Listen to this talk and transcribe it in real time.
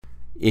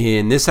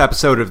In this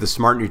episode of the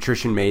Smart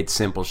Nutrition Made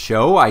Simple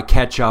show, I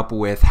catch up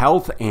with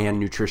health and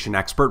nutrition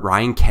expert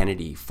Ryan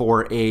Kennedy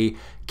for a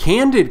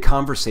candid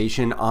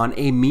conversation on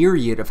a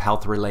myriad of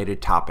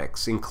health-related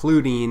topics,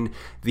 including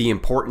the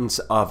importance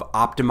of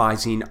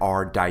optimizing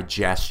our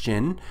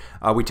digestion.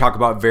 We talk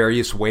about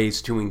various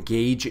ways to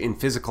engage in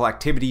physical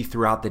activity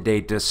throughout the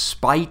day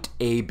despite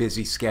a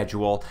busy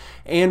schedule.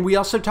 And we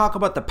also talk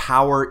about the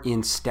power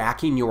in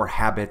stacking your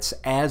habits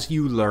as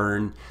you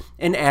learn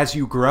and as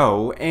you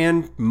grow,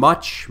 and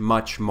much,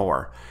 much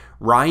more.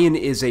 Ryan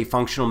is a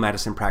functional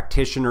medicine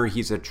practitioner.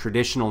 He's a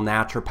traditional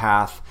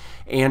naturopath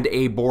and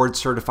a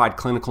board-certified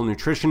clinical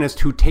nutritionist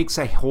who takes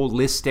a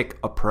holistic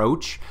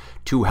approach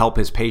to help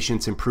his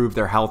patients improve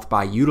their health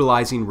by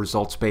utilizing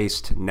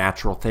results-based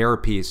natural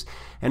therapies.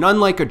 And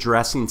unlike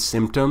addressing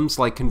symptoms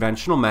like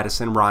conventional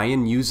medicine,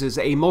 Ryan uses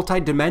a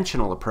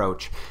multidimensional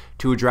approach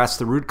to address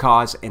the root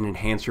cause and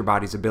enhance your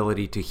body's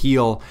ability to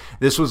heal.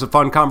 This was a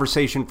fun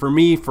conversation for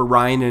me, for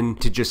Ryan,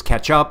 and to just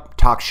catch up,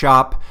 talk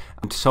shop.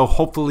 So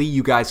hopefully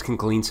you guys can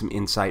glean some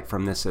insight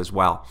from this as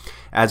well.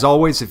 As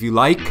always, if you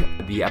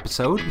like the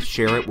episode,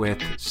 share it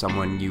with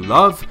someone you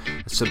love,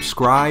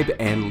 subscribe,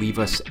 and leave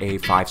us a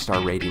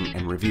 5-star rating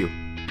and review.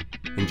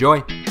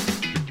 Enjoy.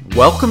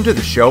 Welcome to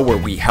the show where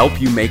we help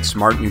you make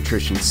smart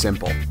nutrition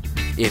simple.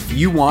 If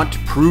you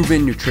want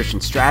proven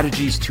nutrition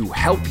strategies to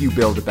help you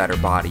build a better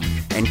body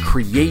and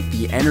create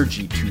the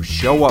energy to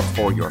show up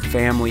for your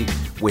family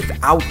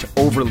without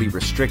overly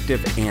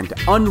restrictive and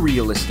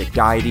unrealistic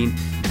dieting,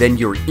 then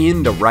you're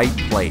in the right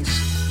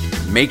place.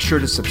 Make sure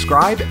to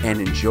subscribe and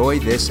enjoy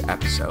this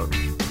episode.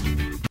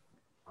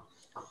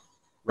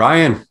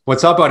 Ryan,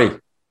 what's up, buddy?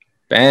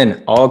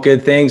 Ben, all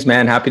good things,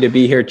 man. Happy to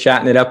be here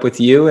chatting it up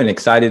with you and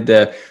excited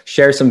to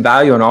share some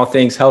value on all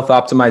things health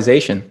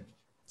optimization.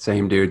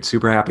 Same, dude.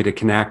 Super happy to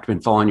connect. Been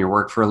following your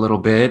work for a little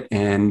bit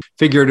and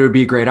figured it would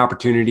be a great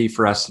opportunity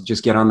for us to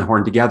just get on the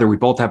horn together. We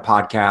both have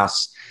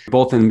podcasts,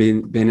 both have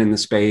been in the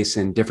space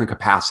in different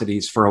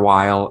capacities for a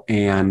while,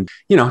 and,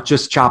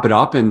 just chop it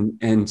up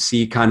and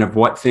see kind of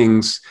what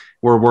things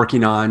we're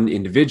working on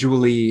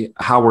individually,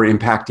 how we're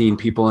impacting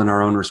people in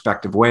our own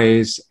respective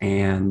ways,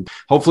 and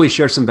hopefully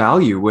share some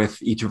value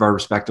with each of our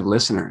respective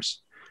listeners.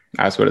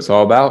 That's what it's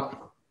all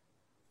about.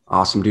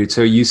 Awesome, dude.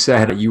 So you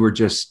said you were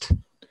just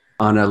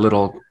on a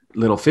little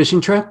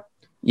fishing trip?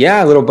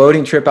 Yeah, a little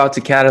boating trip out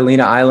to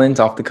Catalina Island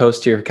off the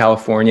coast here of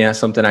California,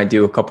 something I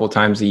do a couple of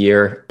times a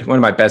year. One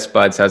of my best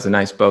buds has a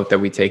nice boat that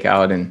we take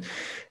out, and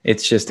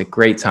it's just a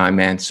great time,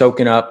 man.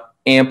 Soaking up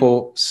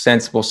ample,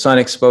 sensible sun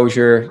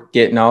exposure,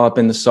 getting all up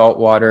in the salt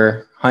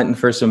water, hunting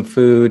for some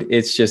food.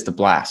 It's just a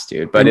blast,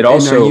 dude. But are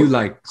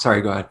you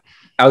sorry, go ahead.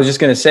 I was just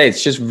going to say,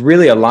 it's just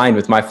really aligned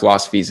with my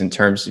philosophies in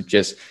terms of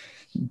just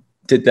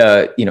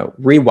the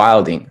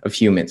rewilding of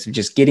humans,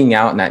 just getting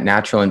out in that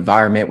natural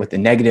environment with the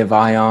negative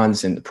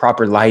ions and the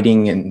proper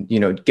lighting and,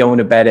 going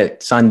to bed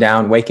at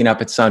sundown, waking up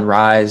at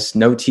sunrise,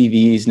 no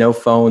TVs, no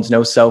phones,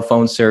 no cell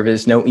phone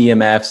service, no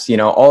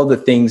EMFs, all the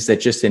things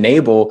that just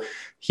enable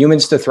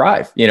humans to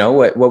thrive.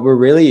 What we're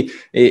really,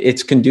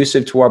 it's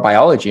conducive to our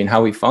biology and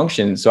how we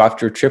function. So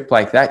after a trip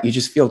like that, you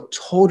just feel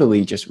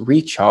totally just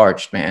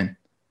recharged, man.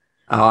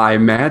 I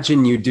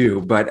imagine you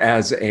do, but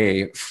as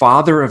a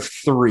father of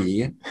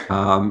 3,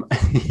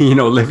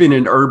 living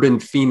in urban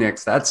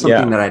Phoenix, that's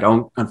something that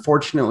I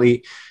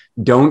unfortunately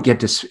don't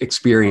get to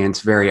experience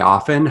very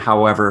often.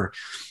 However,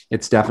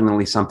 it's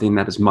definitely something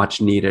that is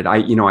much needed.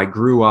 I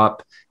grew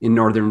up in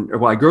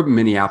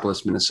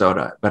Minneapolis,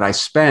 Minnesota, but I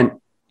spent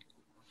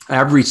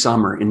every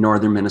summer in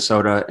northern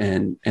Minnesota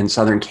and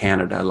southern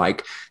Canada.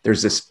 Like,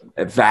 there's this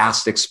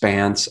vast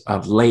expanse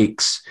of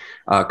lakes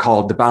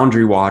called the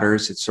Boundary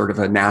Waters. It's sort of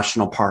a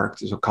national park.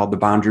 It's called the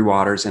Boundary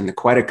Waters, and the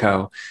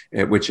Quetico,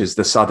 which is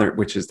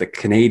the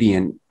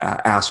Canadian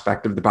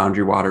aspect of the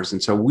Boundary Waters.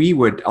 And so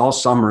all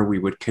summer we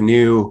would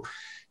canoe,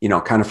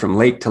 kind of from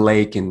lake to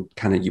lake, and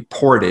kind of you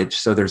portage.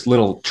 So there's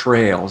little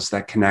trails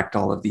that connect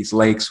all of these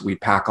lakes. We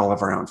pack all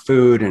of our own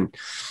food and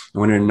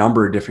went on a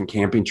number of different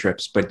camping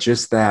trips. But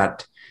just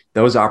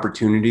those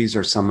opportunities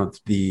are some of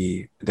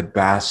the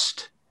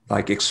best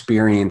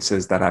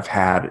experiences that I've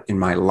had in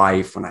my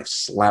life, when I've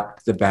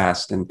slept the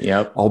best. And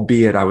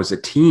albeit I was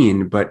a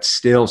teen, but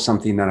still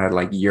something that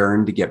I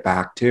yearned to get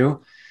back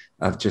to,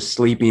 of just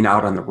sleeping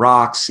out on the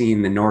rocks,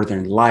 seeing the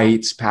northern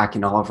lights,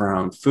 packing all of our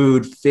own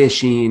food,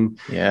 fishing,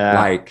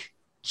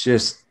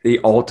 just the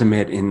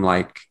ultimate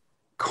in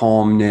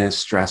calmness,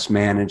 stress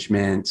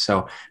management.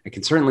 So I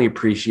can certainly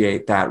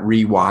appreciate that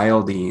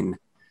rewilding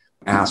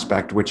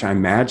aspect, which I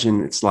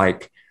imagine it's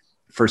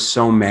for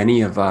so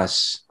many of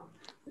us,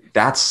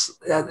 it's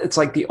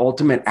the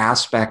ultimate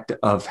aspect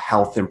of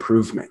health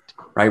improvement,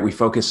 right? We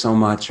focus so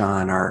much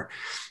on our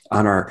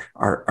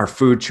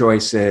food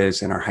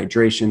choices and our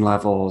hydration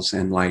levels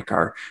and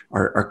our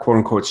quote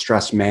unquote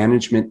stress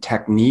management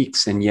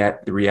techniques. And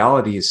yet the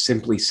reality is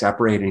simply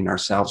separating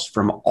ourselves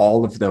from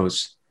all of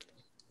those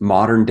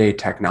modern day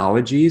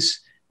technologies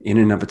in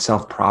and of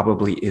itself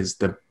probably is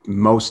the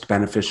most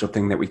beneficial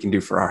thing that we can do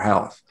for our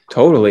health.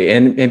 Totally.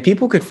 And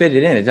people could fit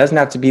it in. It doesn't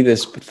have to be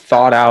this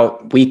thought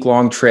out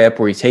week-long trip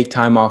where you take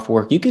time off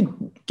work. You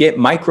could get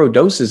micro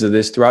doses of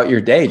this throughout your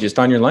day, just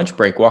on your lunch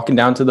break, walking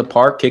down to the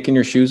park, kicking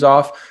your shoes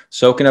off,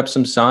 soaking up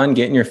some sun,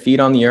 getting your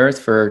feet on the earth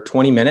for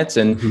 20 minutes.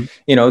 And,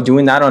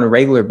 doing that on a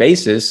regular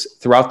basis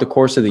throughout the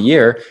course of the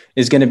year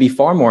is going to be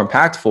far more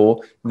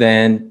impactful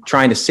than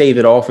trying to save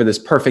it all for this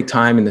perfect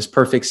time and this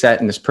perfect set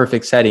and this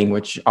perfect setting,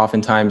 which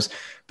oftentimes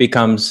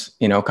becomes,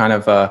 kind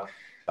of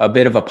a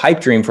bit of a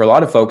pipe dream for a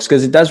lot of folks,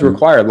 because it does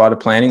require a lot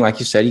of planning. Like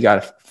you said, you got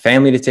a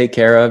family to take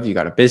care of, you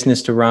got a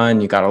business to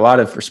run, you got a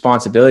lot of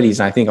responsibilities.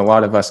 And I think a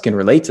lot of us can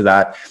relate to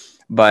that.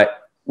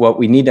 But what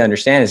we need to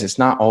understand is it's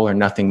not all or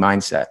nothing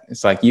mindset.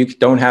 It's like, you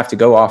don't have to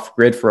go off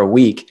grid for a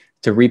week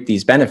to reap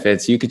these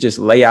benefits. You could just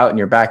lay out in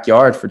your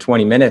backyard for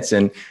 20 minutes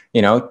and,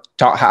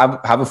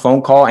 have a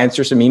phone call,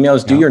 answer some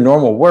emails, do your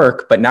normal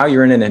work. But now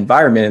you're in an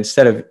environment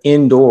instead of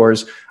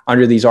indoors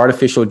under these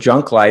artificial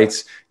junk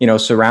lights,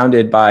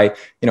 surrounded by,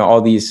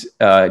 all these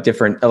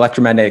different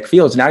electromagnetic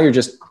fields. Now you're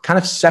just kind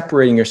of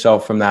separating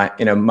yourself from that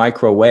in a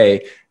micro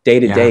way, day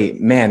to day.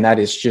 Man, that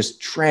is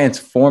just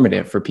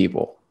transformative for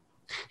people.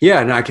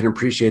 Yeah, and I can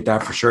appreciate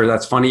that for sure.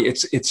 That's funny.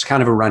 It's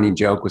kind of a running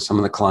joke with some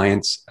of the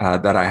clients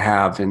that I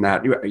have, in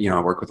that,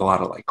 I work with a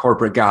lot of like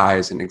corporate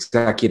guys and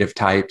executive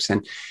types.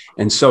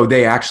 And so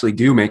they actually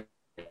do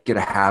get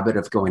a habit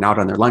of going out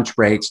on their lunch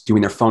breaks,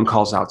 doing their phone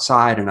calls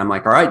outside. And I'm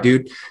like, all right,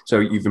 dude, so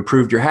you've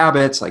improved your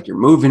habits, like you're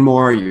moving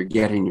more, you're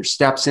getting your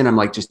steps in. I'm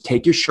like, just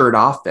take your shirt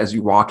off as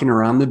you're walking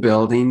around the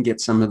building,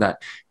 get some of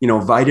that,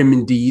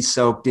 vitamin D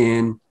soaked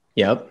in.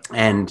 Yep.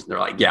 And they're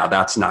like, yeah,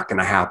 that's not going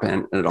to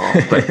happen at all.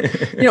 But,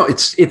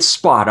 it's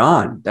spot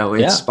on though.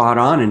 It's spot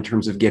on in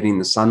terms of getting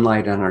the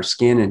sunlight on our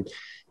skin,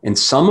 and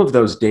some of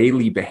those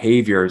daily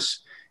behaviors,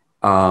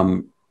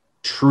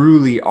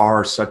 truly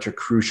are such a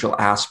crucial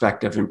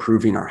aspect of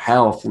improving our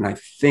health. And I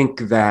think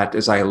that,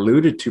 as I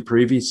alluded to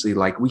previously,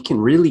 like we can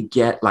really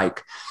get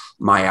like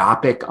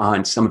myopic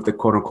on some of the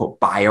quote unquote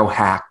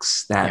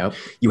biohacks that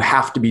you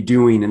have to be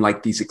doing, and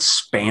like these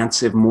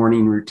expansive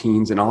morning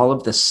routines and all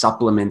of the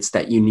supplements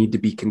that you need to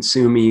be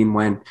consuming,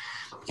 when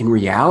in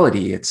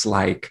reality, it's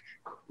like,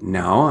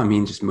 no, I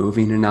mean, just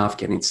moving enough,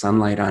 getting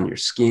sunlight on your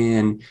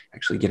skin,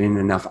 actually getting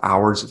enough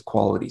hours of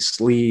quality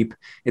sleep.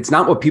 It's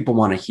not what people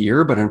want to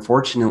hear, but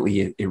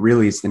unfortunately, it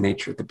really is the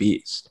nature of the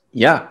beast.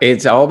 Yeah,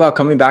 it's all about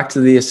coming back to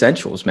the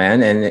essentials,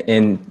 man.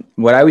 And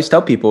what I always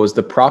tell people is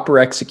the proper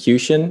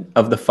execution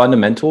of the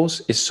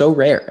fundamentals is so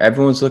rare.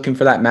 Everyone's looking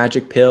for that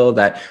magic pill,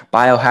 that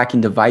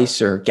biohacking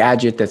device or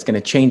gadget that's going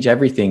to change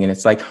everything. And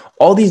it's like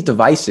all these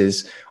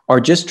devices are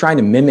just trying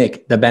to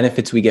mimic the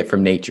benefits we get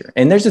from nature.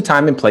 And there's a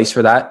time and place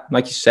for that.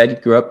 Like you said, you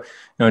grew up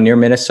near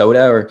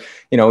Minnesota, or,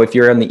 if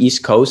you're on the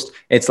East Coast,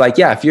 it's like,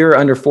 yeah, if you're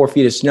under 4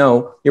 feet of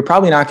snow, you're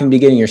probably not going to be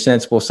getting your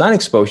sensible sun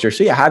exposure.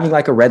 So yeah, having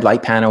like a red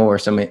light panel or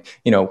some, kind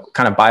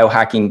of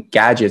biohacking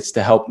gadgets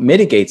to help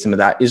mitigate some of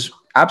that is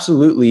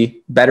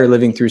absolutely better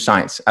living through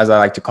science, as I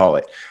like to call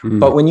it.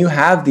 But when you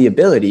have the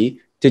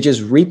ability to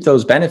just reap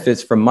those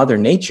benefits from Mother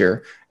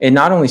Nature, it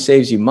not only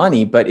saves you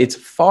money, but it's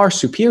far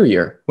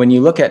superior when you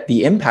look at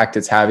the impact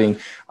it's having,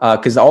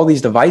 because all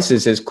these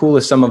devices, as cool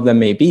as some of them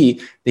may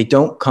be, they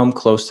don't come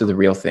close to the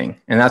real thing.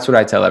 And that's what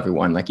I tell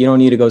everyone. Like, you don't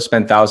need to go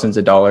spend thousands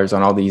of dollars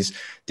on all these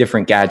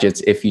different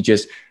gadgets. If you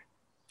just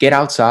get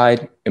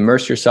outside,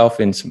 immerse yourself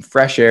in some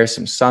fresh air,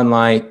 some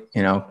sunlight,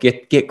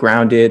 get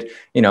grounded,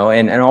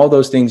 and all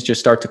those things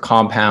just start to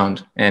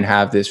compound and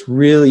have this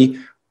really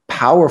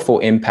powerful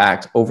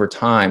impact over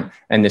time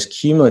and this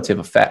cumulative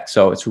effect.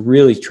 So it's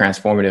really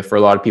transformative for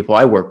a lot of people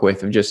I work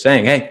with, of just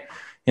saying, hey,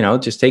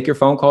 just take your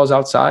phone calls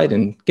outside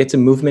and get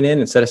some movement in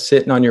instead of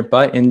sitting on your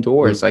butt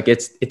indoors. Like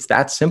it's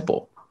that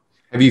simple.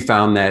 Have you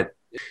found that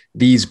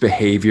these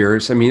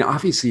behaviors, I mean,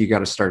 obviously you got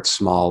to start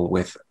small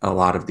with a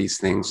lot of these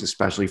things,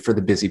 especially for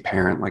the busy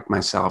parent like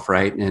myself,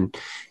 right?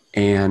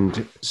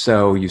 And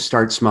so you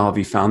start small. Have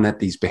you found that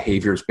these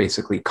behaviors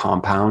basically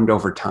compound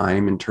over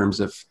time in terms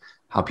of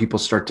how people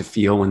start to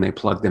feel when they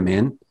plug them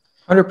in?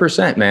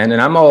 100%, man. And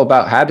I'm all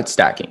about habit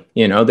stacking.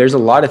 There's a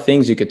lot of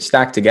things you could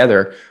stack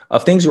together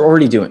of things you're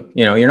already doing.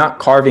 You're not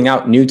carving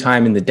out new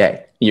time in the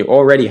day. You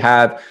already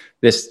have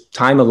this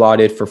time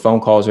allotted for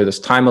phone calls, or this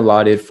time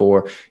allotted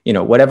for,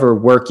 whatever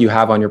work you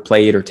have on your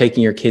plate, or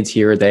taking your kids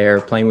here or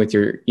there, playing with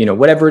your,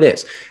 whatever it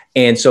is.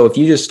 And so if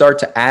you just start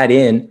to add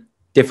in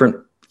different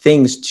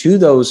things to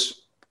those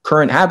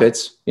current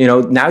habits,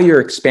 now you're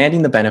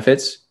expanding the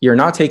benefits. You're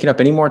not taking up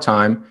any more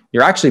time.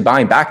 You're actually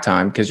buying back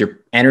time, because your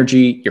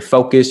energy, your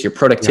focus, your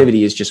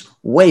productivity is just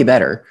way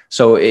better.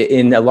 So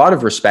in a lot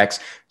of respects,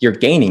 you're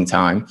gaining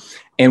time.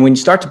 And when you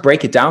start to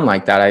break it down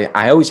like that,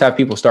 I always have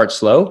people start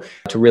slow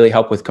to really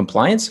help with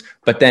compliance.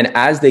 But then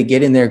as they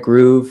get in their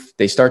groove,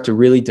 they start to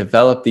really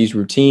develop these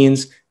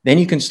routines. Then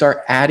you can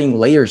start adding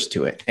layers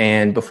to it.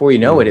 And before you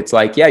know it, it's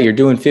like, yeah, you're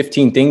doing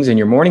 15 things in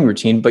your morning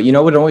routine, but it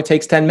only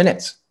takes 10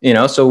 minutes,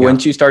 So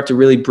once you start to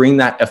really bring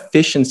that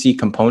efficiency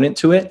component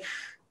to it,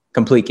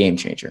 complete game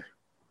changer.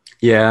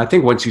 Yeah. I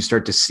think once you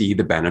start to see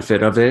the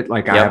benefit of it,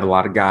 like I have a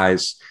lot of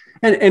guys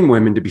and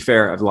women, to be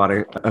fair, I have a lot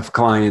of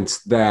clients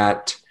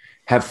that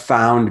have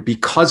found,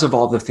 because of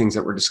all the things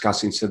that we're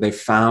discussing, so they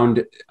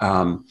found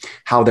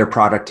how their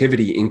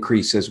productivity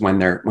increases when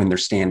they're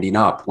standing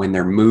up, when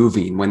they're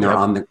moving, when they're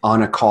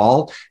on a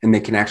call, and they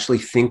can actually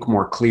think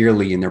more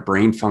clearly, and their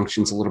brain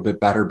functions a little bit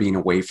better being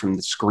away from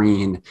the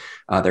screen.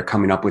 They're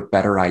coming up with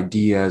better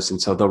ideas, and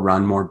so they'll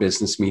run more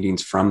business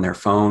meetings from their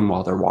phone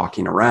while they're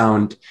walking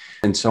around,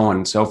 and so on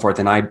and so forth.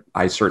 And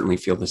I certainly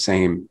feel the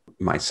same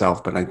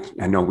myself, but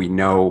I know we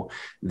know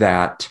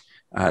that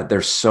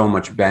there's so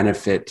much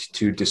benefit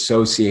to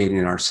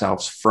dissociating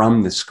ourselves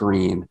from the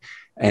screen,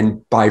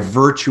 and by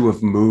virtue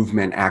of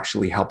movement,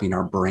 actually helping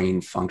our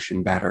brain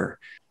function better,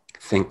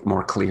 think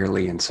more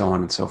clearly, and so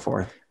on and so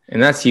forth.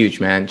 And that's huge,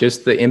 man.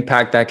 Just the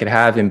impact that could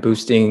have in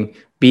boosting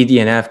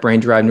BDNF,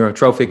 brain-derived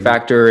neurotrophic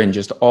factor, and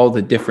just all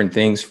the different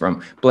things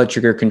from blood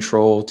sugar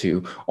control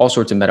to all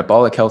sorts of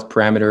metabolic health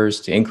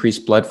parameters to increase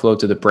blood flow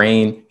to the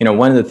brain. You know,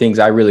 one of the things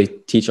I really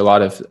teach a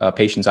lot of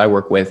patients I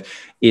work with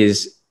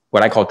is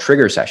what I call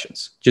trigger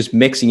sessions, just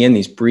mixing in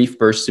these brief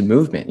bursts of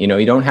movement. You know,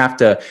 you don't have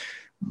to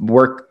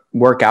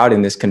work out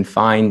in this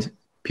confined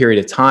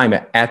period of time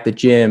at the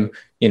gym,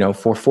 you know,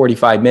 for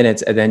 45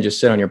 minutes and then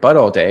just sit on your butt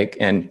all day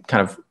and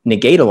kind of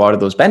negate a lot of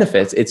those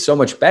benefits. It's so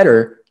much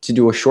better to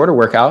do a shorter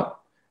workout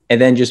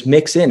and then just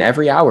mix in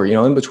every hour, you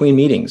know, in between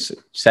meetings,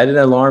 set an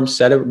alarm,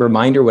 set a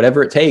reminder,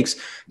 whatever it takes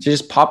to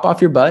just pop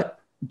off your butt,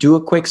 do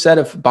a quick set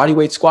of body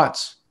weight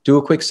squats, do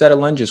a quick set of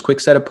lunges, quick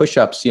set of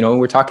push-ups. You know,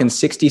 we're talking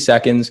 60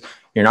 seconds.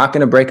 You're not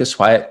going to break a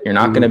sweat. You're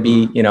not going to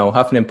be, you know,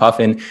 huffing and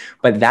puffing,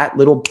 but that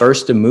little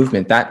burst of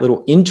movement, that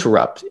little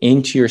interrupt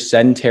into your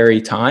sedentary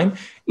time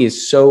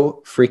is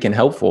so freaking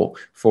helpful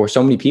for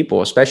so many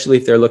people, especially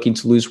if they're looking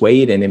to lose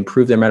weight and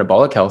improve their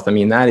metabolic health. I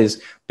mean, that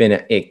has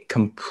been a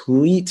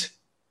complete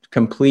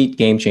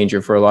game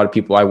changer for a lot of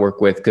people I work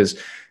with, because,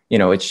 you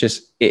know, it's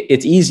just,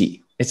 it's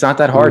easy. It's not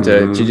that hard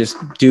to just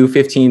do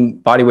 15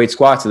 body weight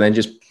squats and then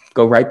just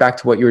go right back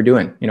to what you were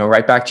doing, you know,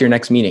 right back to your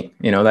next meeting.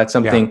 You know, that's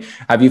something.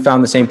 Have you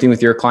found the same thing with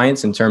your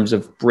clients in terms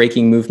of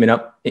breaking movement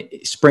up,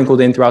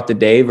 sprinkled in throughout the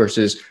day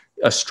versus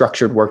a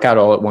structured workout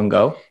all at one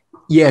go?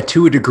 Yeah,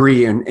 to a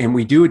degree. And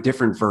we do a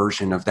different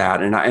version of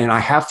that. And I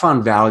have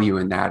found value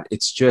in that.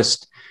 It's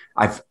just,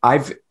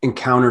 I've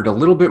encountered a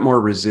little bit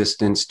more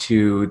resistance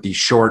to the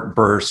short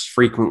bursts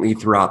frequently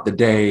throughout the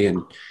day.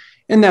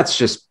 And that's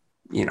just,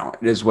 you know,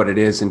 it is what it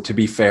is. And to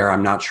be fair,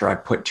 I'm not sure I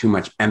put too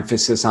much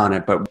emphasis on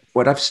it. But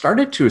what I've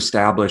started to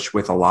establish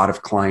with a lot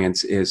of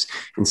clients is,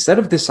 instead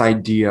of this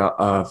idea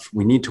of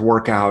we need to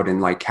work out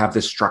and like have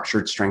this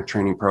structured strength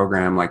training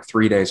program, like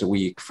 3 days a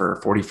week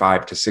for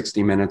 45 to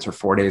 60 minutes or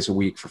 4 days a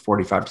week for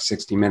 45 to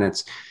 60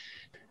 minutes,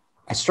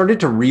 I started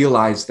to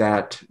realize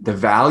that the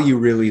value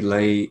really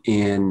lay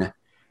in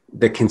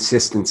the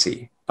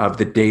consistency of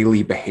the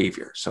daily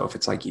behavior. So if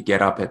it's like you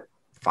get up at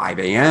 5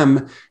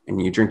 a.m.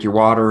 and you drink your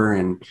water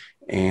and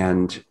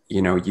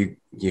you know, you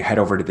head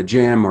over to the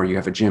gym, or you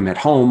have a gym at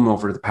home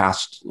over the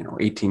past, you know,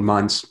 18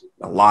 months,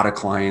 a lot of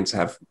clients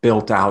have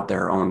built out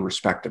their own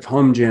respective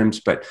home gyms.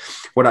 But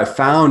what I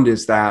found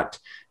is that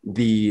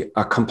the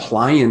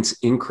compliance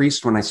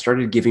increased when I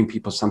started giving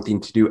people something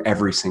to do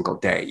every single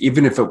day,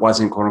 even if it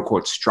wasn't quote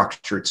unquote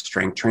structured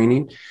strength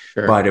training,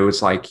 but it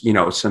was like, you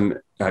know, some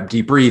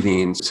deep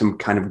breathing, some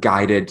kind of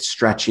guided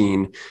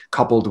stretching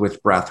coupled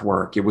with breath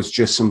work. It was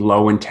just some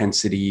low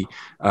intensity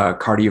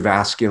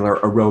cardiovascular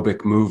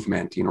aerobic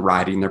movement, you know,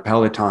 riding their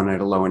Peloton at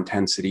a low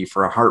intensity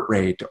for a heart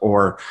rate,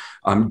 or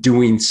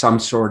doing some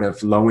sort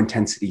of low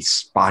intensity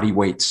body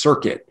weight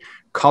circuit,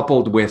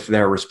 coupled with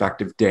their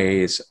respective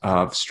days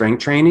of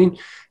strength training.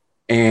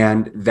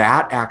 And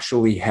that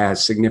actually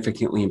has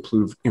significantly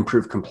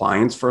improved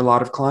compliance for a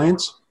lot of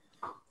clients.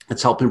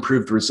 It's helped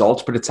improve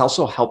results, but it's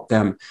also helped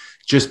them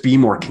just be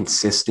more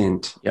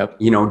consistent,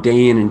 you know,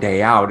 day in and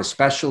day out,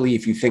 especially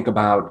if you think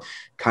about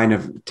kind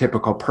of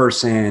typical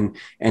person,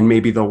 and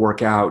maybe they'll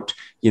work out,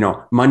 you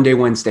know, Monday,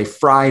 Wednesday,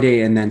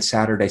 Friday, and then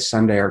Saturday,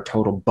 Sunday are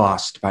total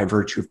bust by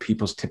virtue of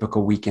people's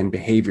typical weekend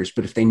behaviors.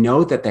 But if they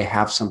know that they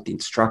have something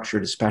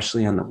structured,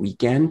 especially on the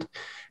weekend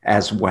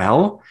as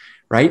well,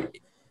 right?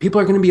 People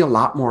are going to be a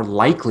lot more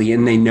likely,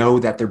 and they know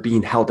that they're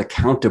being held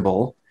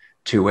accountable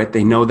to it.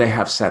 They know they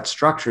have set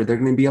structure. They're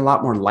going to be a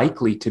lot more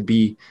likely to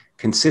be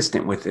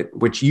consistent with it,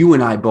 which you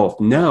and I both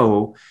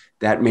know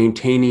that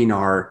maintaining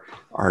our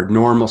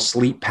normal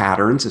sleep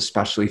patterns,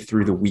 especially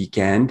through the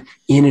weekend,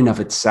 in and of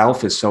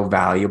itself is so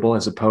valuable,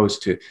 as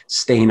opposed to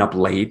staying up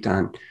late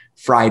on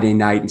Friday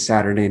night and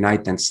Saturday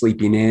night, then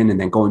sleeping in and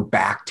then going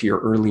back to your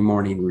early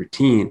morning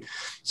routine.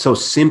 So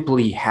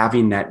simply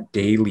having that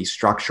daily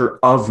structure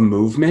of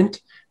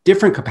movement,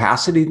 different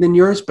capacity than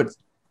yours, but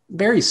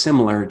very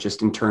similar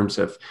just in terms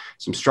of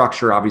some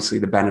structure. Obviously,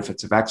 the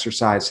benefits of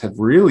exercise have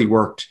really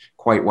worked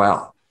quite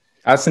well.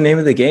 That's the name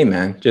of the game,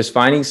 man. Just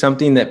finding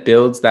something that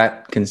builds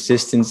that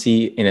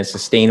consistency in a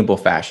sustainable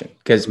fashion,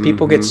 because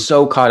people get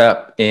so caught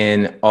up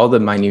in all the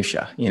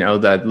minutia,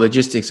 the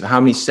logistics of how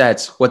many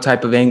sets, what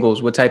type of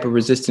angles, what type of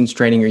resistance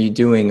training are you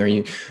doing? Are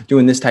you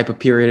doing this type of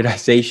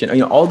periodization?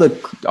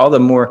 All the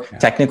more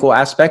technical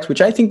aspects,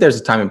 which I think there's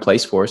a time and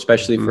place for,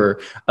 especially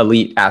for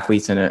elite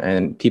athletes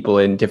and people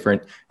in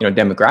different,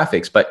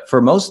 demographics. But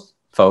for most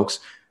folks,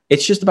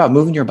 it's just about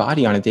moving your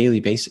body on a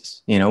daily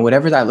basis,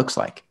 whatever that looks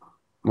like.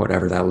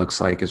 Whatever that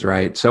looks like is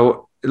right.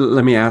 So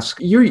let me ask,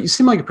 you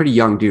seem like a pretty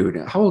young dude.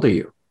 How old are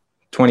you?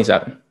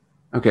 27.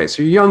 Okay.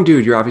 So you're a young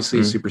dude. You're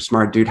obviously a super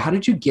smart dude. How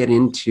did you get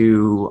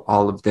into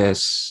all of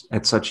this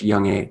at such a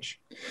young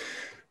age?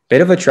 Bit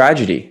of a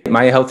tragedy.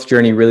 My health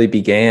journey really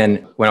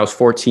began when I was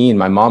 14.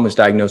 My mom was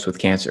diagnosed with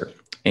cancer.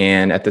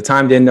 And at the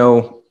time, didn't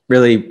know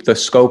really the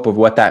scope of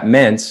what that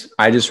meant.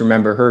 I just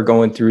remember her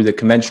going through the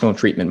conventional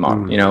treatment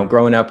model.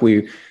 Growing up,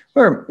 we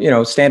were,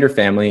 standard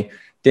family,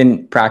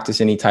 didn't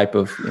practice any type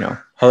of,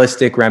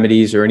 holistic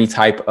remedies or any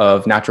type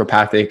of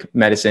naturopathic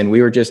medicine.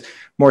 We were just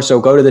more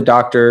so go to the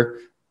doctor,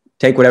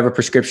 take whatever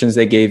prescriptions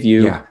they gave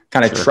you,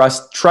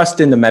 trust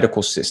in the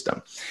medical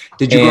system.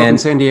 Did you grow up in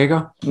San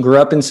Diego? Grew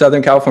up in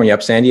Southern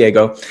California, San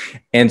Diego.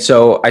 And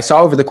so I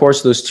saw over the course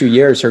of those 2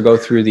 years, her go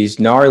through these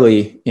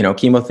gnarly,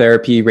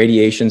 chemotherapy,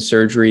 radiation,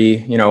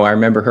 surgery. I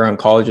remember her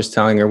oncologist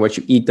telling her what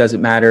you eat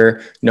doesn't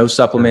matter. No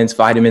supplements,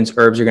 vitamins,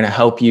 herbs are going to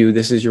help you.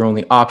 This is your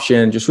only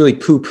option. Just really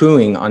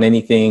poo-pooing on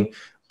anything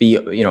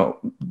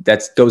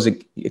that goes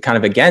kind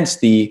of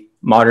against the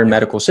modern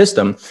medical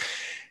system.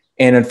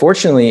 And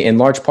unfortunately, in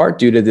large part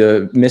due to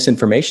the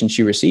misinformation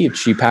she received,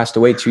 she passed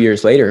away 2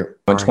 years later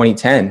in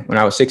 2010 when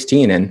I was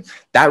 16. And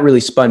that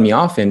really spun me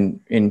off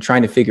in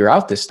trying to figure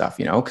out this stuff,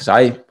 because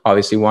I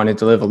obviously wanted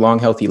to live a long,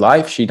 healthy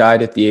life. She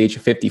died at the age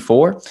of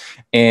 54.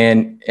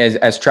 And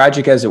as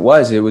tragic as it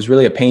was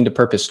really a pain to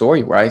purpose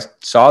story where I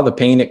saw the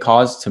pain it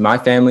caused to my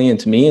family and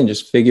to me and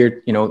just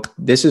figured,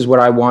 this is what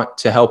I want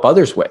to help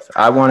others with.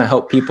 I want to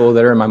help people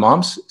that are in my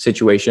mom's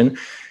situation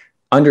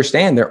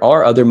understand there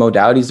are other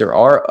modalities, there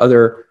are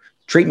other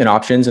treatment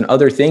options and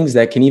other things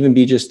that can even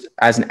be just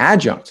as an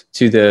adjunct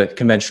to the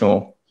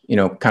conventional,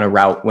 kind of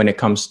route when it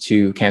comes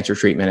to cancer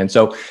treatment. And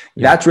so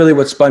that's really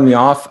what spun me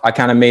off. I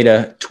kind of made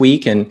a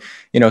tweak and,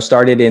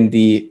 started in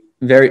the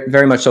very,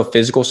 very much so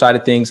physical side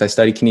of things. I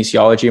studied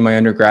kinesiology in my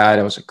undergrad.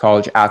 I was a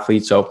college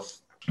athlete. So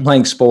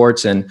playing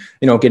sports and,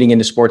 getting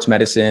into sports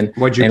medicine.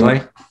 What'd you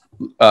play?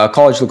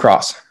 College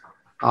lacrosse.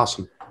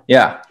 Awesome.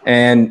 Yeah.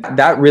 And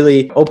that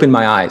really opened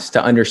my eyes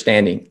to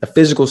understanding the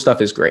physical stuff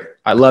is great.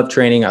 I love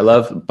training. I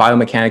love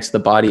biomechanics of the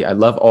body. I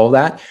love all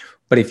that.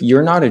 But if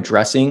you're not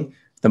addressing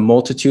the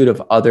multitude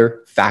of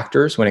other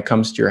factors when it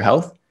comes to your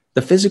health,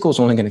 the physical is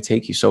only going to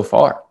take you so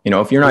far.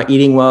 If you're not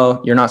eating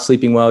well, you're not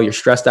sleeping well, you're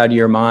stressed out of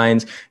your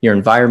mind, your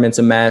environment's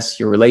a mess,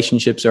 your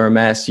relationships are a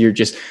mess. You're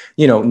just,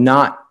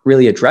 not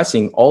really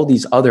addressing all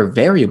these other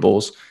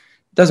variables.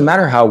 It doesn't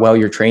matter how well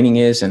your training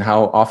is and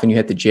how often you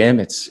hit the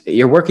gym.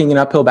 You're working an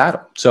uphill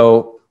battle.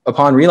 So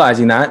upon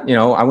realizing that,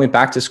 I went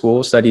back to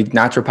school, studied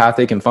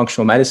naturopathic and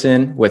functional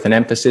medicine with an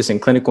emphasis in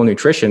clinical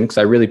nutrition, because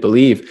I really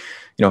believe,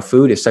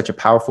 food is such a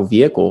powerful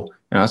vehicle.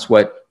 That's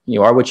what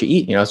you are, what you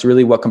eat. It's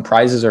really what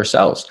comprises our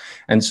cells.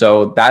 And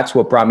so that's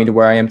what brought me to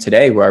where I am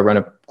today, where I run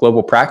a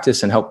global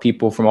practice and help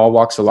people from all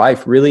walks of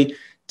life, really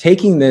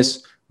taking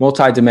this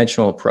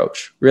multidimensional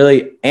approach,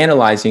 really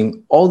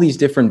analyzing all these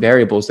different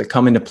variables that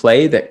come into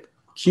play that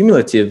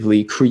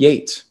cumulatively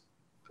create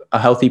a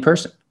healthy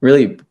person,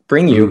 really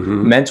bring you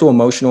mental,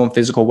 emotional, and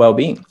physical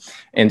well-being.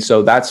 And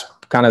so that's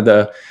kind of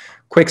the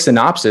quick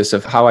synopsis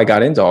of how I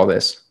got into all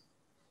this.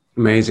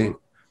 Amazing.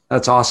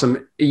 That's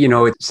awesome.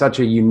 It's such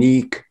a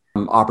unique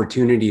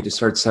opportunity to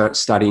start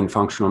studying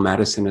functional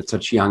medicine at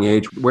such a young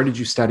age. Where did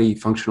you study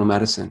functional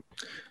medicine?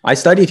 I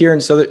studied here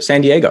in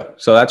San Diego.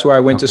 So that's where I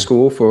went to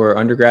school for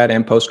undergrad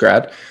and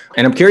postgrad.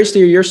 And I'm curious to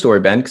hear your story,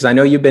 Ben, because I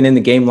know you've been in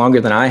the game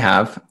longer than I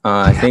have.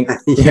 I think,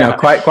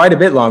 quite a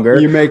bit longer.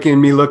 You're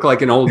making me look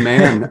like an old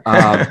man.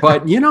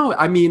 But,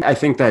 I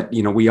think that,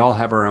 we all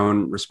have our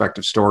own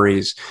respective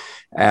stories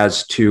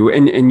as to,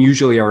 and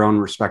usually our own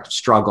respective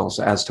struggles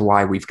as to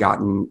why we've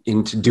gotten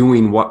into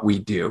doing what we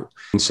do.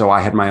 And so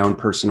I had my own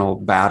personal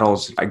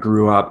battles. I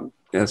grew up,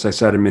 as I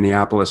said, in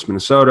Minneapolis,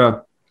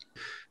 Minnesota,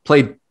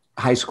 played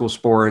high school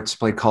sports,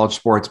 played college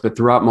sports, but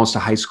throughout most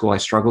of high school, I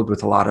struggled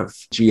with a lot of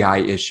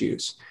GI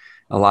issues,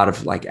 a lot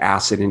of like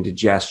acid and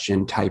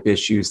digestion type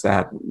issues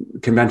that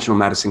conventional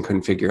medicine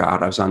couldn't figure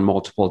out. I was on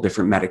multiple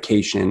different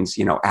medications,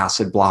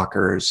 acid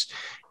blockers,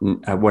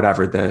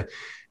 whatever the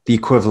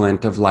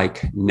equivalent of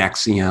like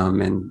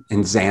Nexium and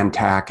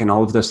Zantac and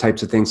all of those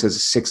types of things as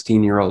a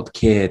 16-year-old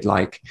kid,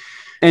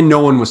 and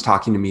no one was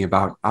talking to me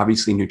about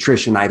obviously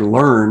nutrition. I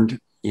learned,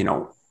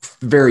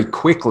 very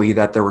quickly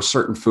that there were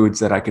certain foods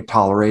that I could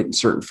tolerate and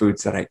certain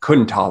foods that I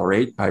couldn't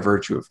tolerate by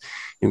virtue of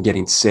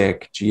getting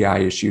sick, GI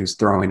issues,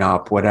 throwing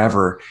up,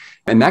 whatever.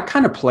 And that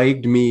kind of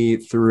plagued me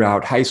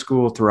throughout high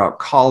school, throughout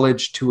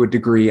college to a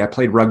degree. I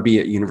played rugby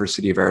at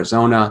University of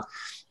Arizona.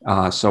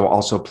 So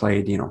also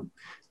played,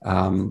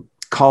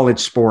 college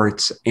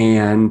sports.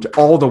 And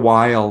all the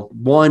while,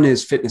 one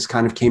is fitness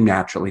kind of came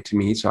naturally to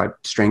me. So I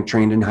strength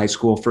trained in high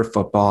school for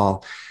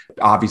football,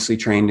 obviously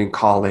trained in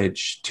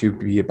college to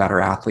be a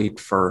better athlete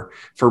for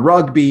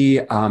rugby.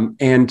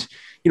 And,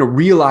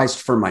 realized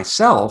for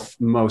myself,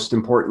 most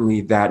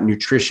importantly, that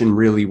nutrition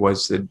really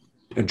was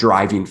a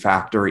driving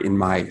factor in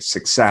my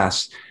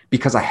success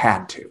because I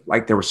had to.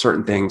 Like there were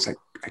certain things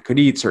I could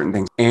eat, certain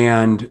things.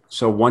 And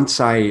so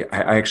once I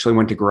actually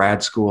went to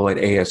grad school at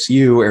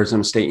ASU,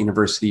 Arizona State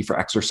University, for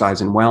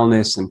exercise and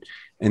wellness.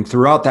 And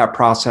throughout that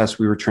process,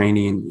 we were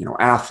training,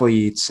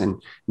 athletes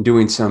and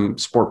doing some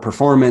sport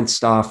performance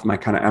stuff. My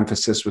kind of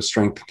emphasis was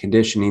strength and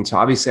conditioning. So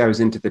obviously I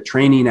was into the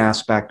training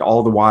aspect,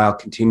 all the while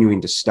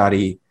continuing to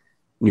study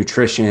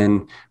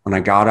nutrition. When I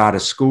got out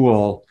of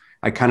school,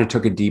 I kind of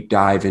took a deep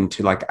dive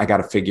into I got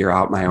to figure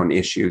out my own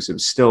issues.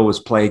 It still was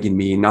plaguing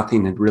me.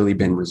 Nothing had really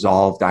been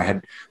resolved. I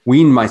had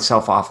weaned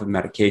myself off of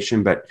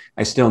medication, but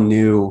I still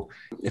knew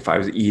if I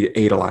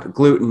ate a lot of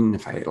gluten,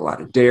 if I ate a lot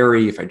of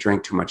dairy, if I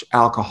drank too much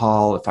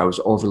alcohol, if I was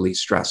overly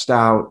stressed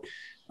out,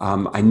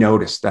 I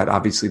noticed that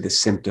obviously the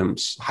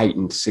symptoms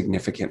heightened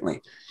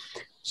significantly.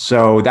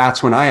 So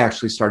that's when I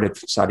actually started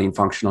studying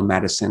functional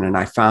medicine. And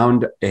I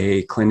found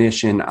a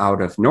clinician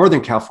out of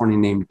Northern California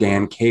named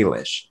Dan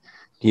Kalish.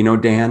 Do you know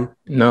Dan?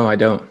 No, I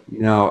don't.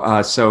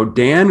 So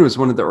Dan was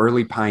one of the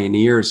early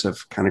pioneers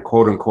of kind of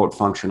quote unquote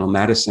functional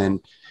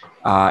medicine.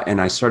 And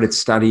I started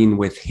studying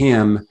with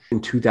him in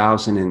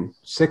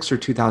 2006 or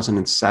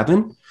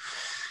 2007.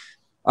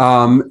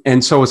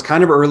 And so it was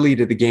kind of early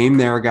to the game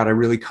there. I got a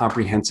really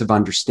comprehensive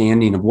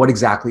understanding of what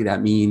exactly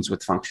that means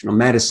with functional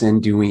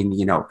medicine, doing,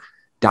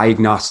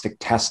 diagnostic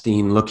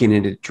testing, looking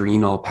at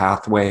adrenal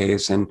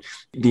pathways and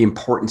the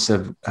importance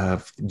of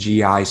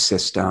GI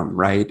system,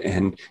 right?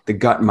 And the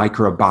gut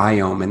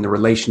microbiome and the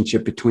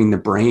relationship between the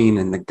brain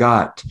and the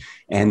gut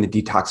and the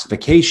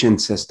detoxification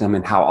system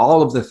and how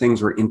all of the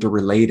things were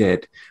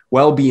interrelated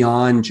well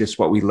beyond just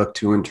what we look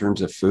to in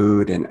terms of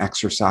food and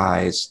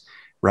exercise,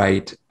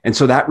 right? And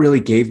so that really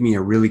gave me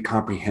a really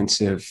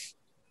comprehensive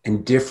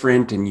and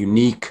different and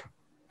unique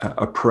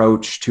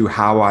approach to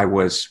how I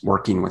was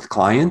working with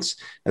clients,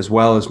 as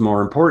well as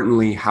more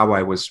importantly, how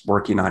I was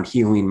working on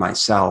healing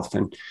myself.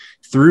 And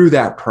through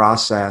that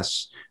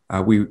process,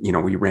 we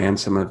ran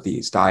some of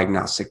these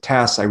diagnostic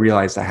tests. I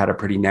realized I had a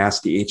pretty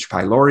nasty H.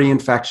 pylori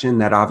infection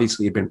that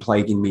obviously had been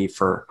plaguing me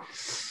for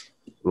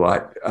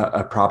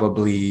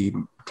probably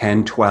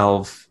 10,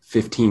 12,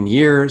 15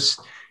 years.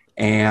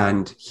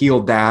 And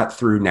healed that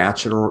through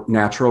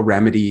natural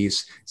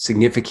remedies,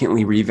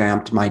 significantly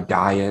revamped my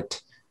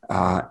diet,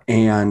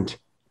 and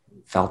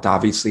felt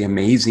obviously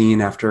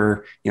amazing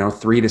after,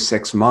 3 to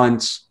 6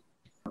 months.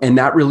 And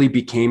that really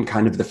became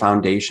kind of the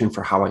foundation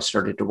for how I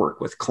started to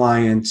work with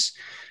clients,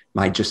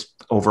 my just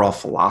overall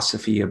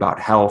philosophy about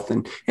health.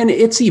 And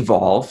it's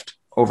evolved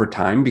over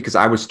time because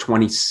I was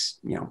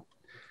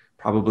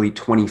probably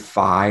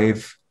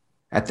 25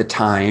 at the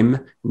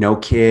time, no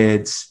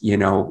kids,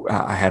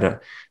 I had a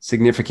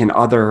significant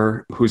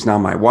other who's now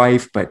my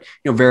wife, but,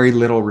 very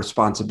little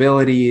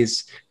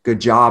responsibilities, good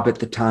job at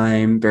the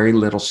time, very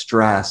little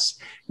stress.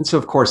 And so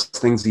of course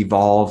things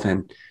evolve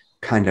and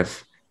kind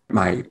of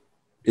my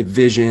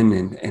vision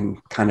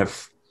and kind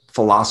of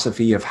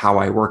philosophy of how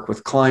I work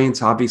with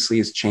clients obviously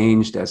has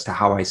changed as to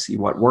how I see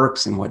what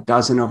works and what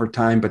doesn't over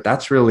time. But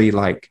that's really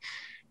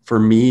for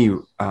me,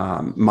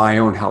 my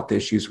own health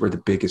issues were the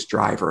biggest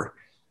driver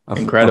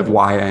of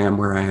why I am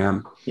where I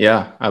am.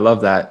 Yeah, I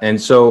love that.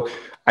 And so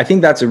I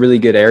think that's a really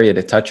good area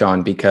to touch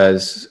on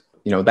because,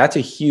 that's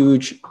a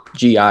huge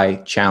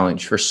GI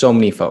challenge for so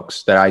many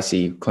folks that I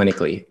see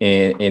clinically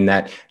in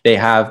that they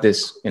have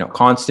this,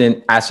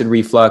 constant acid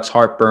reflux,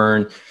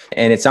 heartburn.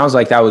 And it sounds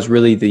like that was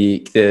really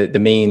the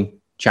main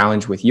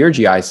challenge with your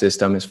GI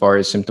system as far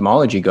as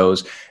symptomology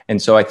goes.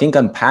 And so I think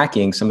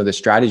unpacking some of the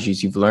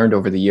strategies you've learned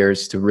over the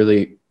years to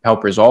really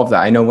help resolve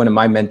that. I know one of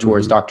my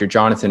mentors, Dr.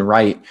 Jonathan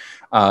Wright,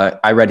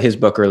 I read his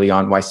book early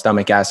on, Why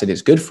Stomach Acid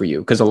is Good for You,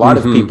 because a lot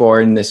of people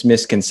are in this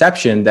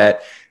misconception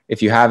that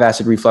if you have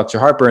acid reflux or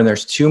heartburn,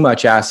 there's too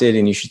much acid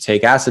and you should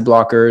take acid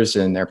blockers,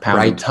 and they're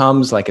pounding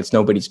Tums like it's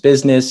nobody's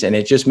business. And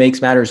it just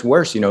makes matters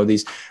worse.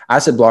 These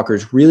acid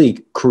blockers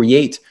really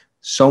create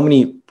so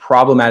many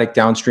problematic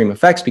downstream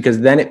effects because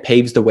then it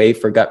paves the way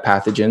for gut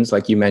pathogens,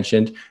 like you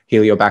mentioned,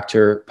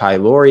 Helicobacter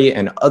pylori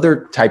and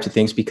other types of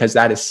things, because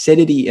that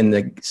acidity in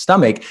the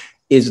stomach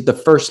is the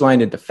first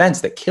line of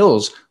defense that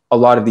kills a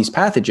lot of these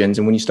pathogens.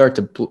 And when you start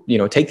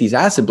to, take these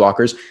acid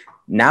blockers,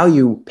 now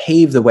you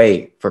pave the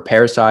way for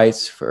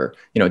parasites, for,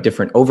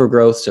 different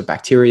overgrowths of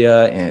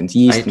bacteria and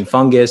yeast and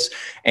fungus.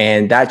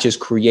 And that just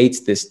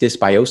creates this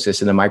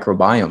dysbiosis in the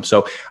microbiome.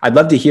 So I'd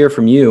love to hear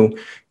from you,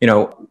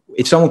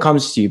 if someone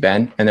comes to you,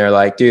 Ben, and they're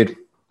like, dude,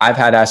 I've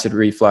had acid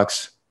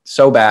reflux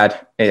so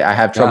bad. I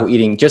have trouble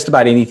eating just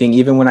about anything.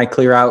 Even when I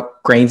clear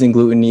out grains and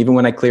gluten, even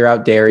when I clear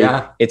out dairy,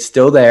 it's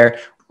still there.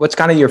 What's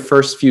kind of your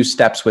first few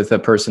steps with a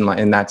person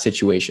in that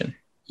situation?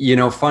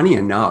 Funny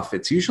enough,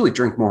 it's usually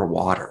drink more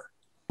water,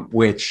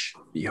 which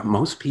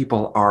most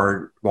people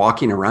are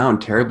walking around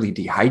terribly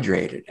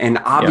dehydrated. And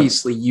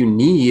obviously you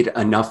need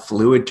enough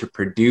fluid to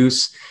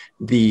produce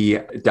the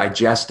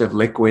digestive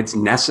liquids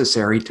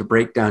necessary to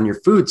break down your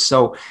food.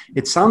 So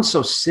it sounds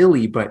so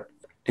silly, but,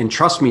 and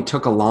trust me,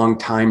 took a long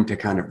time to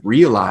kind of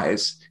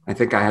realize. I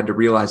think I had to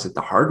realize it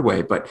the hard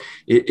way, but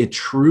it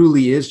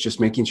truly is just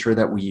making sure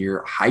that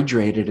we're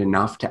hydrated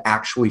enough to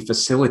actually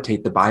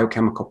facilitate the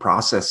biochemical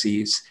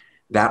processes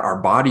that our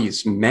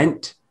body's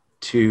meant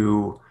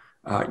to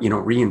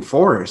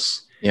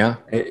reinforce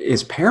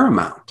is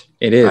paramount.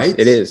 It is. Right?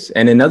 It is.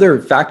 And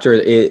another factor,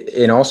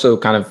 and also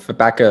kind of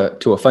back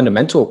to a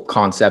fundamental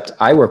concept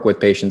I work with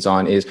patients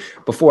on is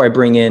before I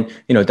bring in,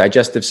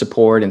 digestive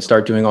support and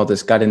start doing all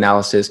this gut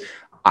analysis,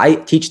 I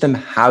teach them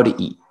how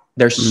to eat.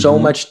 There's so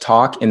much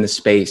talk in the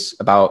space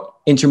about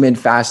intermittent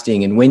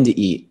fasting and when to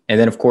eat. And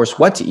then of course,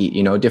 what to eat,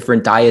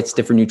 different diets,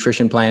 different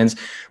nutrition plans,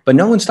 but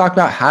no one's talked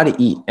about how to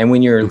eat. And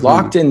when you're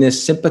locked in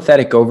this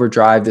sympathetic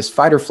overdrive, this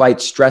fight or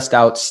flight stressed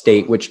out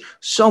state, which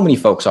so many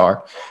folks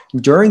are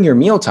during your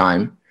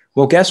mealtime,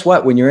 well, guess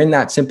what? When you're in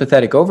that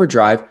sympathetic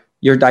overdrive,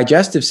 your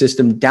digestive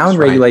system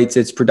downregulates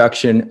its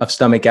production of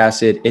stomach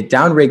acid. It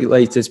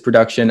downregulates its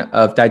production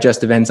of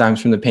digestive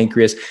enzymes from the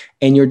pancreas,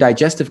 and your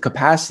digestive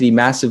capacity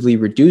massively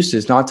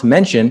reduces. Not to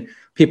mention,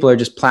 people are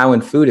just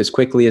plowing food as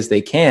quickly as they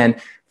can.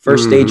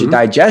 First stage of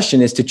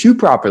digestion is to chew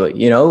properly,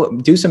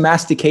 do some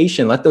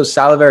mastication, let those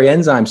salivary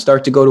enzymes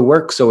start to go to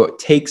work. So it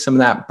takes some of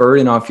that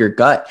burden off your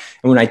gut.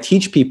 And when I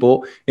teach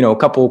people, a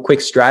couple of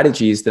quick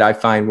strategies that I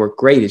find work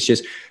great, it's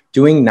just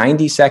doing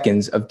 90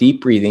 seconds of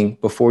deep breathing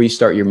before you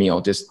start your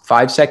meal. Just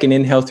 5-second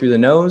inhale through the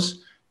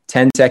nose,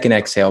 10-second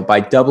exhale, by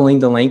doubling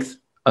the length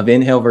of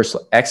inhale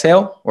versus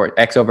exhale, or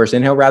exhale versus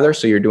inhale rather.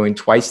 So you're doing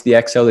twice the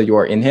exhale that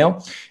your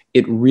inhale.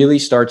 It really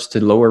starts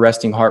to lower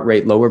resting heart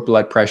rate, lower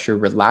blood pressure,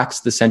 relax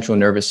the central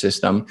nervous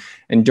system.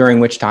 And during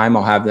which time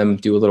I'll have them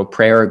do a little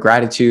prayer of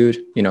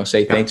gratitude,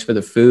 say thanks for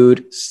the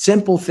food,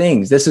 simple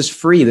things. This is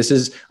free. This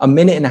is a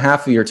minute and a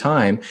half of your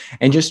time,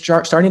 and just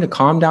starting to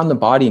calm down the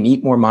body and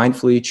eat more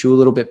mindfully, chew a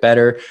little bit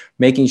better,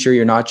 making sure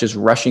you're not just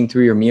rushing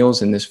through your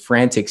meals in this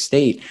frantic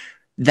state.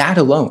 That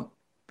alone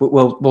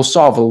will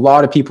solve a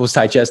lot of people's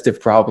digestive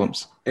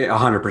problems.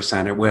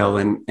 100% it will.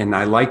 And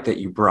I like that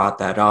you brought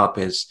that up.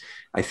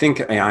 I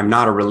think I'm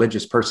not a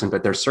religious person,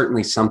 but there's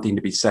certainly something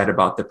to be said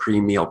about the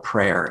pre-meal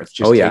prayer. It's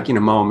just taking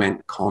a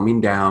moment,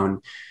 calming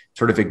down,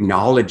 sort of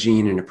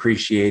acknowledging and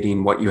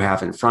appreciating what you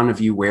have in front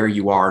of you, where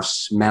you are,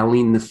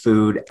 smelling the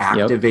food,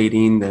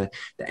 activating the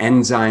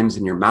enzymes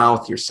in your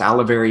mouth, your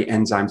salivary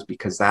enzymes,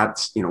 because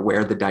that's,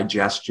 where the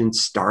digestion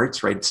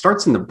starts, right? It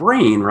starts in the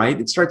brain, right?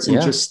 It starts in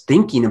just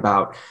thinking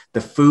about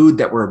the food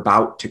that we're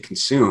about to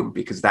consume,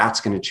 because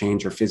that's going to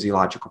change our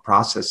physiological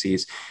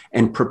processes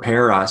and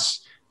prepare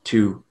us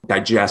to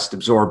digest,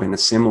 absorb, and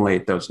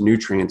assimilate those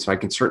nutrients. So I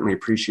can certainly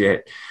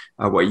appreciate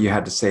what you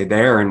had to say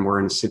there. And we're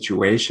in a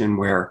situation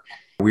where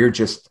we're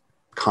just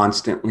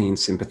constantly in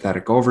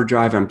sympathetic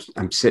overdrive.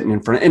 I'm sitting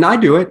in front, and I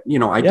do it,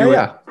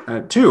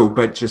 it too,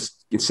 but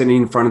just sitting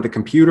in front of the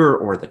computer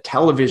or the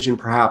television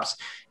perhaps,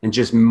 and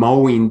just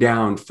mowing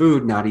down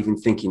food, not even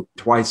thinking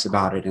twice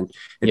about it. And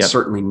it's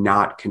certainly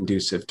not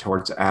conducive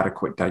towards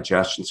adequate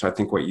digestion. So I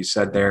think what you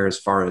said there, as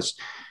far as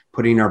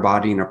putting our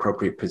body in an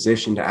appropriate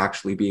position to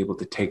actually be able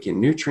to take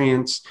in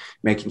nutrients,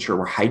 making sure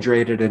we're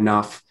hydrated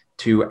enough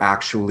to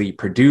actually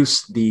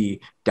produce the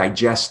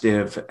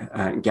digestive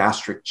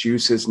gastric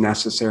juices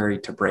necessary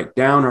to break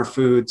down our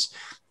foods,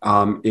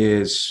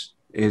 is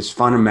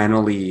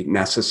fundamentally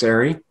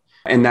necessary.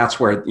 And that's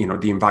where,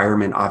 the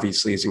environment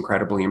obviously is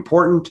incredibly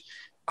important.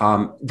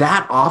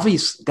 That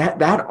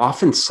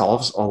often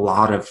solves a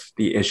lot of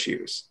the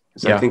issues,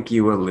 as I think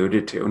you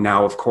alluded to.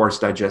 Now, of course,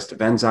 digestive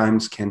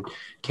enzymes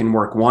can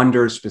work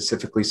wonders,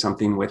 specifically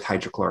something with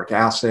hydrochloric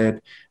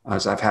acid,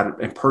 as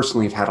I've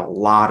personally had a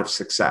lot of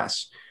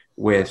success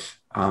with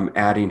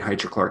adding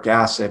hydrochloric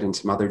acid and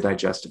some other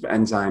digestive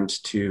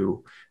enzymes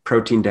to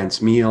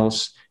protein-dense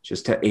meals,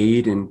 just to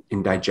aid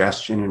in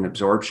digestion and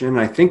absorption. And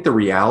I think the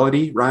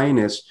reality, Ryan,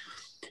 is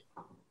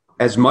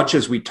as much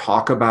as we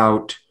talk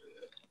about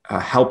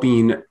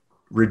helping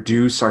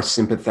reduce our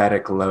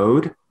sympathetic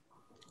load,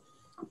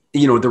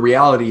 the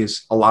reality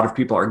is a lot of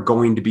people are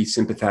going to be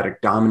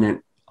sympathetic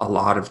dominant a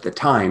lot of the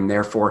time.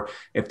 Therefore,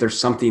 if there's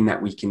something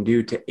that we can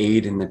do to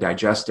aid in the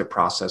digestive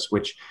process,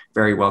 which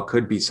very well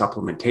could be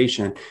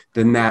supplementation,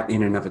 then that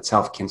in and of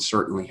itself can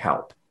certainly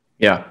help.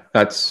 Yeah,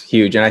 that's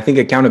huge. And I think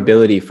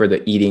accountability for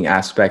the eating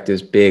aspect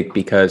is big,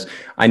 because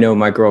I know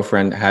my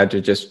girlfriend had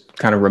to just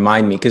kind of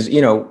remind me, because,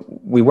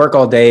 we work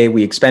all day,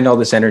 we expend all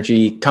this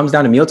energy, comes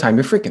down to mealtime,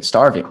 you're freaking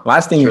starving.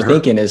 Last thing you're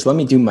thinking is, let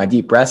me do my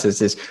deep breaths as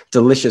this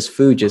delicious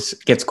food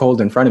just gets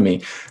cold in front of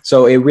me.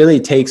 So it really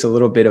takes a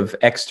little bit of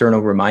external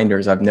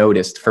reminders, I've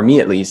noticed, for me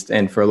at least,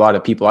 and for a lot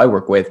of people I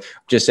work with,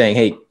 just saying,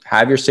 hey,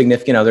 have your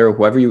significant other,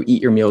 whoever you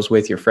eat your meals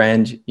with, your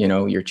friend,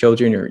 your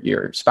children or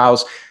your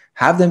spouse,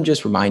 have them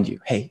just remind you,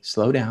 hey,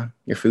 slow down.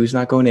 Your food's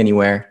not going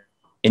anywhere.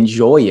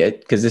 Enjoy it,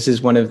 because this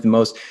is one of the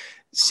most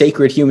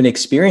sacred human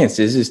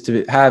experiences is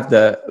to have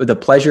the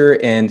pleasure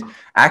and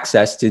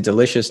access to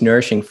delicious,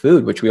 nourishing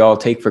food, which we all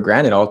take for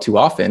granted all too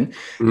often.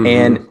 Mm-hmm.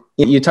 And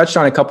you touched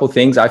on a couple of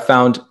things. I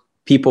found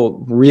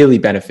people really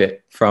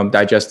benefit from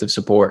digestive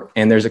support.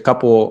 And there's a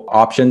couple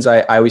options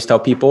I always tell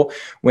people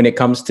when it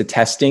comes to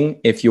testing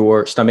if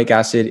your stomach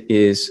acid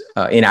is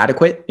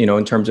inadequate,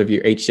 in terms of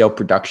your HCl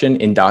production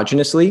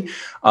endogenously.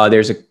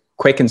 There's a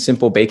quick and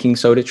simple baking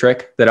soda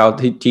trick that I'll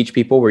teach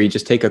people, where you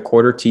just take a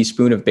 1/4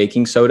 teaspoon of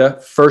baking soda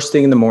first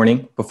thing in the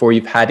morning before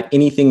you've had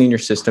anything in your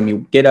system.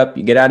 You get up,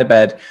 you get out of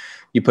bed,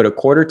 you put a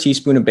 1/4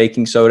 teaspoon of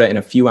baking soda in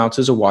a few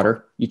ounces of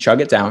water, you chug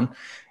it down.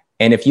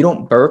 And if you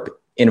don't burp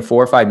in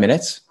 4 or 5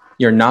 minutes,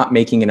 you're not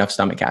making enough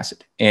stomach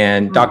acid.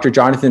 And Dr.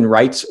 Jonathan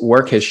Wright's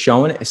work has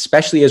shown,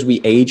 especially as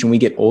we age and we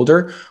get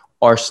older,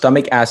 our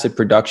stomach acid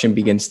production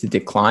begins to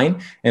decline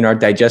and our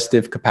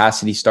digestive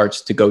capacity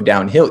starts to go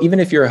downhill, even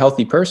if you're a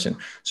healthy person.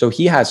 So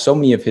he has so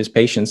many of his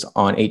patients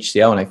on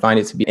HCl, and I find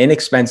it to be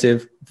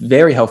inexpensive,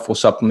 very helpful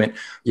supplement,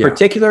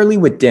 particularly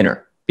with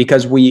dinner,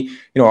 because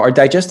our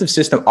digestive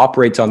system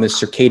operates on this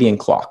circadian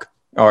clock,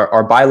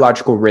 our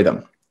biological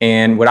rhythm.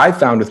 And what I've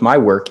found with my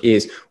work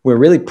is we're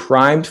really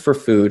primed for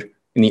food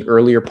in the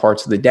earlier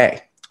parts of the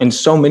day. And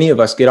so many of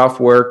us get off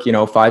work,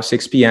 5,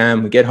 6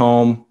 p.m., we get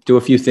home, do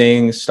a few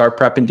things, start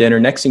prepping dinner.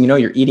 Next thing you know,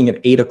 you're eating at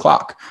 8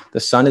 o'clock. The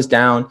sun is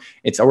down.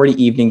 It's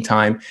already evening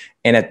time.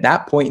 And at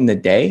that point in the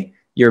day,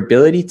 your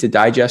ability to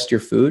digest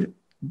your food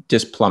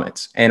just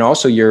plummets. And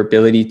also your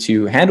ability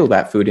to handle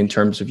that food in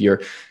terms of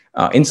your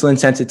insulin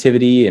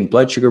sensitivity and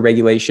blood sugar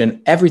regulation,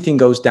 everything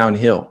goes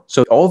downhill.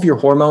 So all of your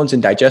hormones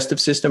and digestive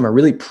system are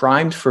really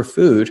primed for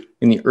food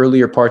in the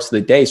earlier parts of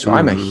the day. So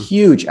I'm a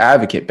huge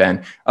advocate,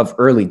 Ben, of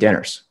early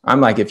dinners. I'm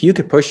like, if you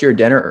could push your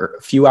dinner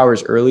a few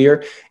hours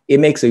earlier,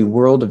 it makes a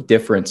world of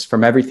difference,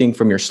 from everything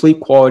from your sleep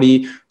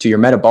quality to your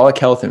metabolic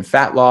health and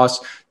fat loss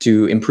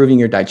to improving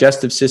your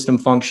digestive system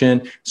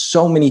function.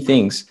 So many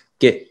things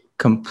get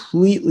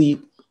completely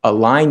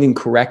aligned and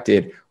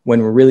corrected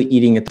when we're really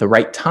eating at the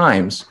right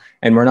times.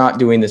 And we're not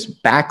doing this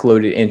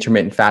backloaded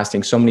intermittent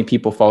fasting so many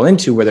people fall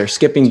into, where they're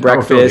skipping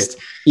breakfast,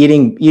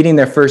 eating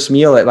their first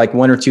meal at like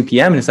 1 or 2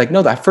 p.m. And it's like,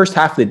 no, that first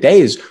half of the day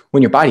is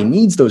when your body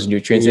needs those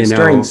nutrients. It's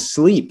during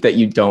sleep that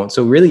you don't.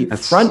 So really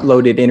front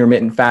loaded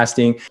intermittent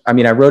fasting. I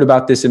mean, I wrote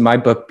about this in my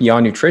book,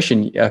 Beyond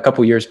Nutrition, a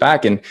couple of years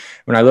back. And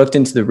when I looked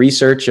into the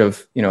research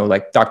of,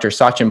 like Dr.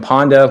 Sachin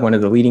Panda, one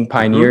of the leading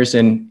pioneers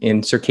in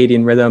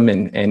circadian rhythm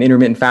and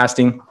intermittent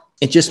fasting,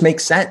 it just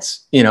makes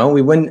sense.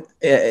 We wouldn't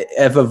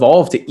have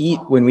evolved to eat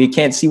when we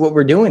can't see what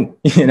we're doing,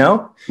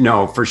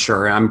 No, for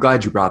sure. I'm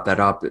glad you brought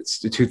that up. It's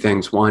the two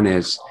things. One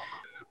is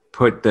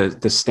put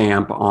the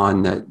stamp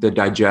on the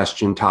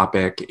digestion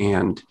topic,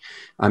 and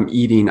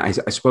eating, I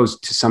suppose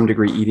to some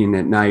degree, eating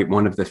at night.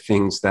 One of the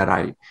things that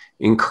I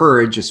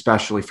encourage,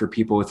 especially for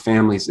people with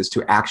families, is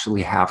to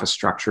actually have a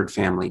structured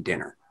family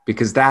dinner,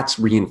 because that's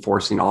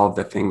reinforcing all of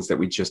the things that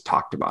we just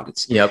talked about.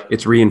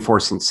 It's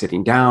reinforcing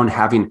sitting down,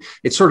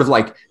 it's sort of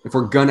like, if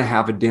we're going to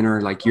have a dinner,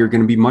 like you're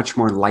going to be much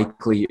more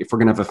likely, if we're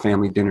going to have a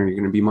family dinner, you're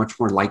going to be much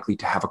more likely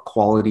to have a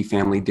quality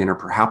family dinner,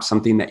 perhaps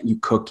something that you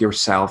cook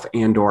yourself,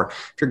 or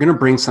if you're going to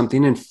bring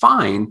something in,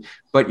 fine,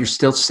 but you're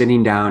still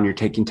sitting down, you're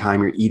taking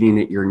time, you're eating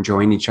it, you're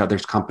enjoying each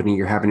other's company,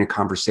 you're having a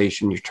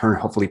conversation,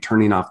 hopefully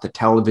turning off the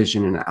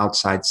television and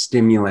outside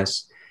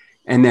stimulus.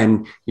 And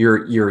then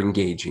you're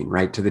engaging,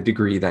 right, to the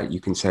degree that you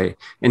can say,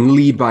 and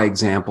lead by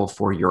example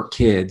for your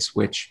kids,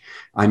 which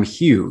I'm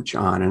huge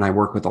on. And I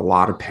work with a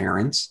lot of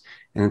parents.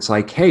 And it's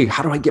like, hey,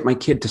 how do I get my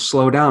kid to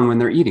slow down when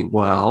they're eating?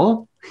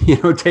 Well,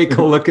 take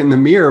a look in the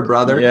mirror,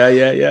 brother.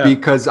 Yeah.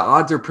 Because the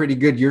odds are pretty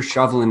good you're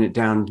shoveling it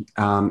down,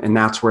 and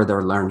that's where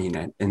they're learning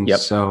it. And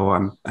so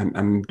I'm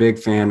a big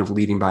fan of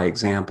leading by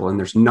example. And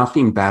there's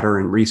nothing better,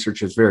 and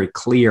research is very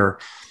clear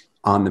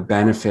on the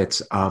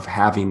benefits of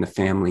having the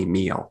family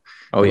meal.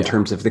 In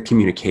terms of the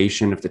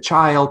communication of the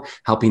child,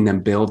 helping them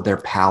build their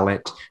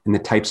palate and the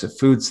types of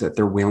foods that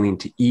they're willing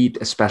to eat,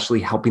 especially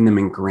helping them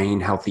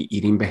ingrain healthy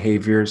eating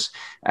behaviors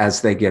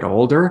as they get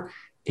older.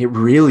 It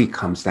really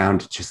comes down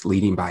to just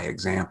leading by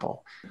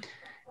example.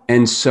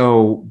 And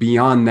so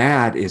beyond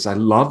that is, I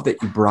love that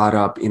you brought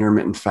up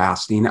intermittent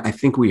fasting. I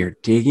think we are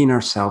digging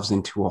ourselves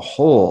into a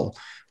hole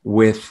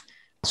with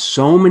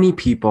so many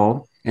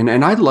people. And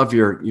I'd love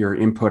your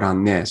input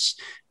on this,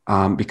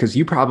 because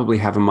you probably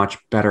have a much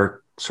better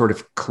sort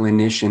of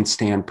clinician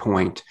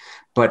standpoint.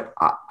 But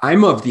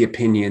I'm of the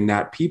opinion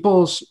that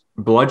people's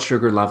blood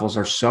sugar levels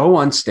are so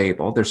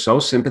unstable. They're so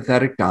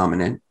sympathetic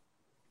dominant,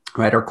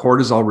 right? Our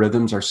cortisol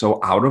rhythms are so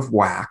out of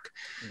whack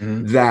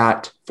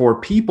that for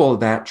people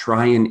that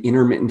try and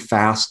intermittent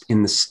fast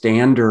in the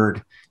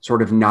standard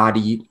sort of not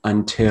eat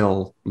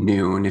until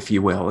noon, if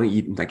you will,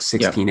 eat like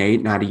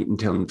 16:8, not eat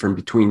until from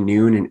between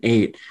noon and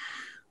 8,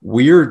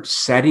 we're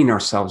setting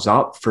ourselves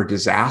up for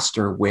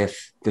disaster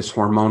with this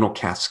hormonal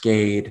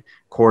cascade,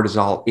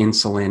 cortisol,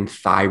 insulin,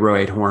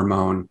 thyroid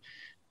hormone.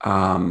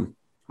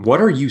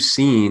 What are you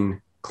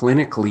seeing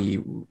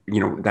clinically,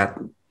 that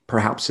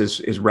perhaps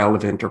is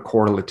relevant or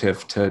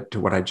correlative to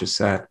what I just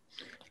said?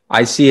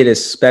 I see it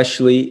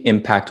especially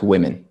impact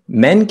women.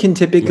 Men can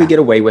typically get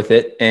away with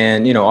it.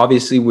 And,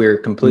 obviously we're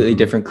completely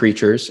different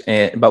creatures.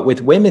 But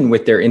with women,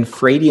 with their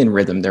infradian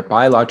rhythm, their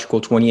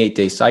biological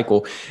 28-day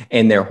cycle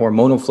and their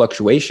hormonal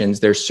fluctuations,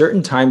 there's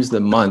certain times of the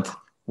month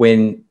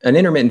when an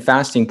intermittent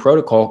fasting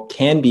protocol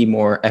can be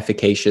more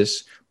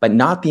efficacious, but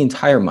not the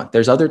entire month.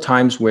 There's other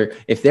times where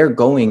if they're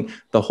going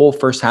the whole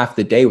first half of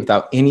the day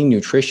without any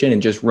nutrition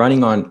and just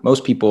running on,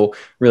 most people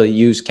really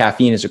use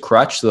caffeine as a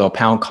crutch. So they'll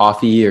pound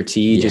coffee or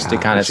tea just to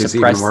kind of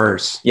suppress,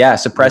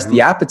 suppress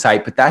the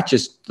appetite. But that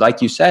just,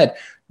 like you said,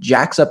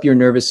 jacks up your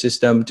nervous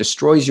system,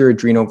 destroys your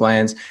adrenal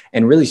glands,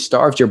 and really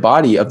starves your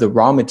body of the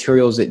raw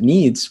materials it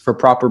needs for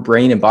proper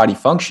brain and body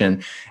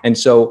function. And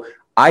so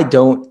I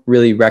don't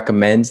really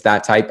recommend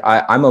that type.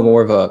 I'm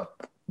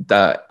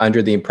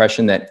under the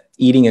impression that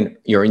eating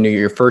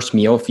your first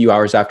meal a few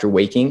hours after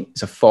waking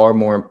is a far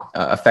more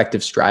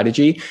effective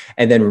strategy.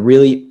 And then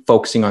really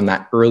focusing on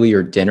that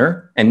earlier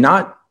dinner and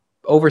not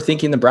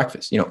overthinking the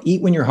breakfast.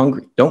 Eat when you're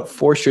hungry. Don't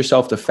force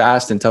yourself to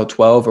fast until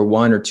 12 or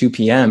 1 or 2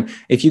 p.m.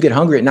 If you get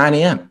hungry at 9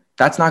 a.m.,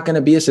 that's not going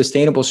to be a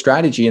sustainable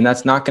strategy, and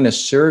that's not going to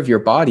serve your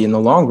body in the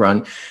long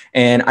run.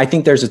 And I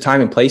think there's a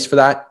time and place for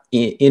that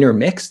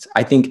intermixed.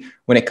 I think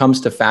when it comes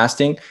to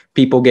fasting,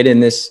 people get in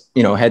this,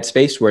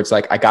 headspace where it's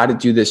like, I got to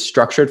do this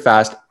structured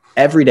fast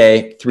every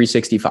day,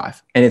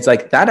 365. And it's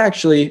like, that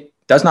actually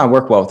does not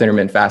work well with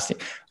intermittent fasting.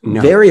 No.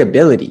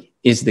 Variability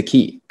is the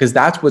key, because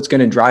that's what's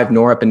going to drive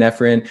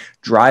norepinephrine,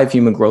 drive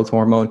human growth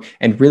hormone,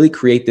 and really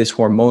create this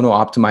hormonal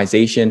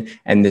optimization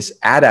and this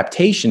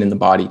adaptation in the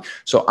body.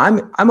 So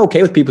I'm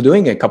okay with people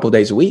doing it a couple of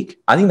days a week.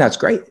 I think that's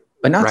great,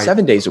 but not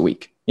 7 days a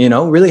week.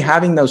 Really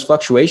having those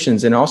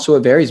fluctuations. And also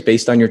it varies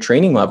based on your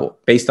training level,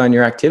 based on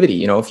your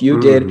activity. If you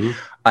did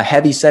a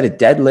heavy set of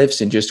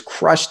deadlifts and just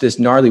crushed this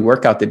gnarly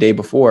workout the day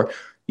before,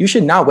 you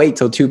should not wait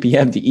till 2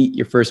 p.m. to eat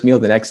your first meal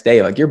the next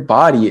day. Like, your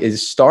body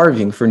is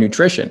starving for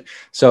nutrition.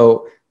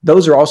 So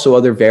those are also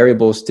other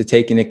variables to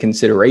take into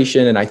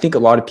consideration. And I think a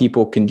lot of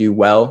people can do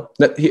well.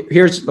 Let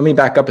me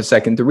back up a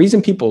second. The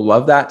reason people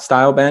love that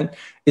style, Ben,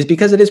 is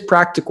because it is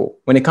practical.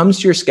 When it comes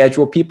to your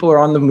schedule, people are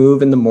on the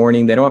move in the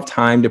morning. They don't have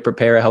time to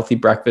prepare a healthy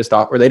breakfast,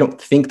 or they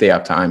don't think they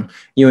have time.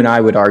 You and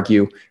I would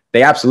argue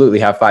they absolutely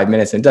have 5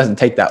 minutes, and it doesn't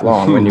take that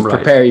long when you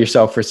prepare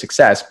yourself for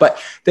success,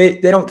 but they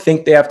don't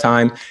think they have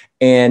time.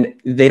 And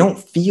they don't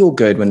feel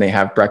good when they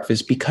have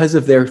breakfast because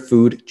of their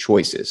food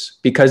choices,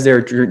 because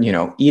they're,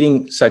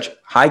 eating such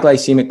high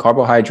glycemic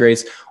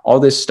carbohydrates, all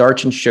this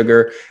starch and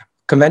sugar.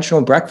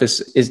 Conventional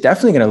breakfast is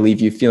definitely going to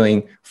leave you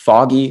feeling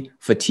foggy,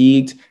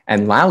 fatigued,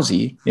 and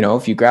lousy.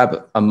 If you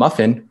grab a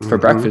muffin for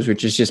breakfast,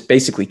 which is just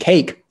basically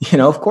cake,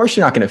 of course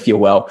you're not going to feel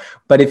well.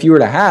 But if you were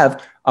to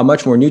have a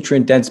much more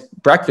nutrient dense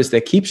breakfast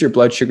that keeps your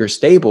blood sugar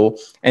stable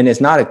and is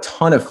not a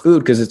ton of food,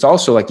 because it's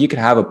also like you could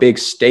have a big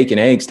steak and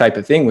eggs type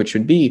of thing, which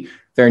would be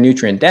very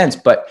nutrient dense,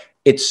 but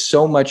it's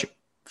so much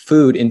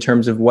food in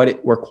terms of what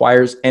it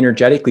requires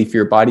energetically for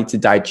your body to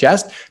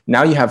digest.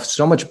 Now you have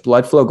so much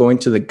blood flow going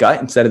to the gut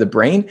instead of the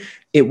brain.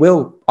 It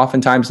will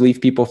oftentimes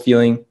leave people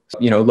feeling,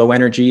 low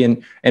energy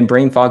and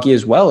brain foggy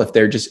as well, if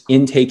they're just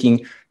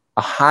intaking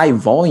a high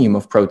volume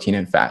of protein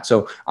and fat.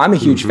 So I'm a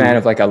huge fan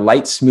of like a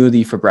light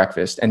smoothie for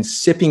breakfast and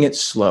sipping it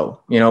slow.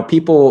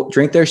 People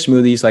drink their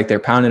smoothies like they're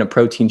pounding a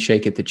protein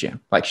shake at the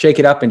gym, like shake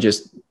it up and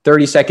just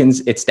 30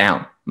 seconds, it's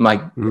down. I'm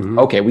like,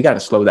 okay, we got to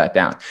slow that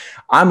down.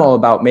 I'm all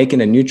about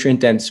making a nutrient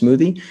dense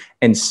smoothie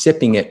and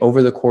sipping it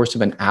over the course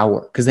of an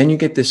hour, because then you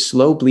get this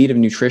slow bleed of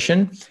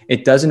nutrition.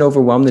 It doesn't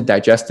overwhelm the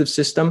digestive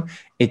system.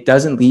 It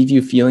doesn't leave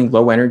you feeling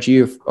low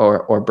energy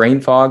or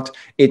brain fogged.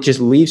 It just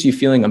leaves you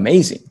feeling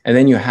amazing. And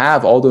then you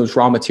have all those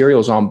raw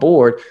materials on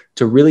board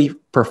to really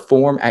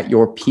perform at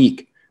your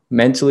peak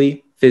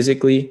mentally,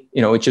 physically.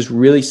 It just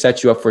really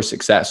sets you up for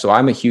success. So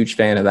I'm a huge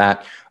fan of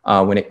that.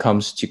 When it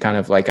comes to kind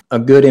of like a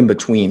good in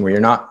between, where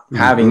you're not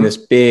having this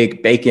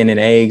big bacon and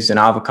eggs and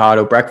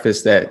avocado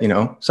breakfast that,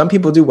 some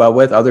people do well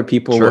with, other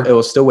people, it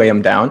will still weigh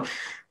them down.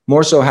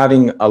 More so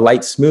having a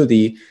light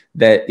smoothie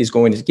that is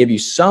going to give you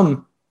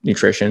some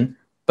nutrition,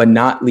 but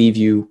not leave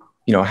you,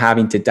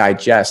 having to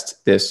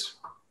digest this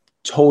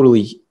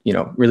totally,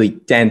 really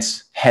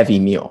dense, heavy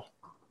meal.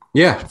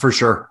 Yeah, for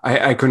sure.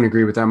 I couldn't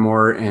agree with that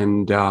more.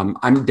 And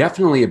I'm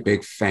definitely a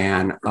big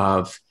fan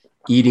of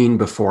eating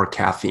before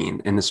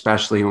caffeine, and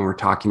especially when we're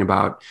talking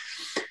about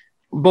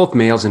both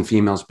males and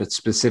females, but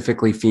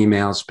specifically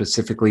females,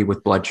 specifically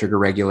with blood sugar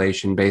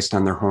regulation based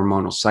on their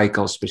hormonal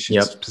cycles,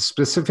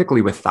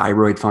 specifically with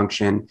thyroid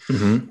function,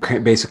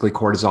 basically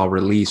cortisol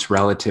release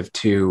relative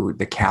to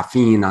the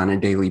caffeine on a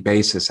daily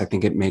basis. I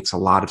think it makes a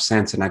lot of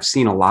sense. And I've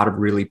seen a lot of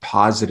really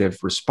positive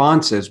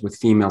responses with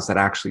females that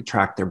actually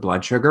track their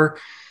blood sugar,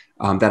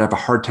 that have a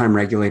hard time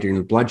regulating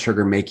their blood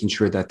sugar, making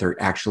sure that they're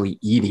actually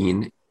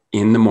eating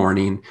in the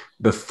morning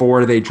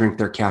before they drink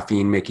their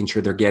caffeine, making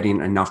sure they're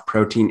getting enough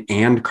protein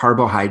and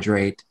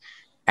carbohydrate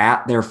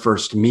at their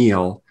first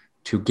meal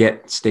to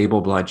get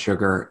stable blood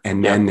sugar.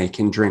 And then they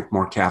can drink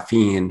more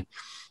caffeine,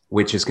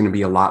 which is going to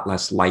be a lot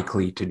less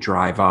likely to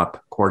drive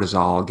up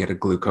cortisol, get a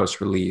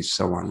glucose release,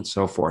 so on and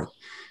so forth.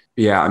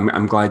 Yeah,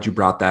 I'm glad you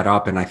brought that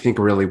up. And I think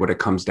really what it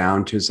comes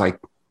down to is like,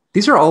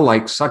 these are all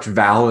like such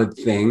valid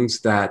things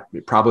that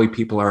probably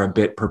people are a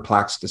bit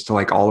perplexed as to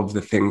like all of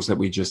the things that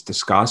we just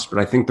discussed. But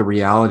I think the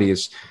reality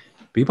is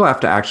people have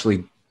to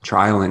actually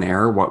trial and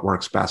error what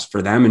works best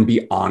for them and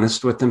be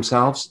honest with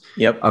themselves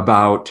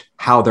about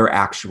how they're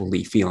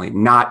actually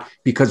feeling. Not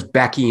because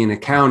Becky in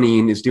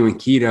accounting is doing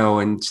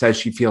keto and says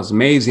she feels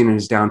amazing and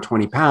is down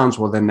 20 pounds.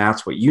 Well, then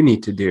that's what you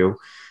need to do.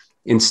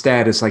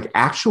 Instead, it's like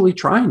actually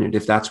trying it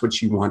if that's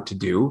what you want to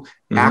do,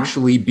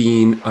 actually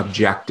being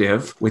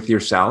objective with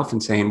yourself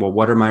and saying, well,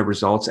 what are my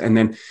results? And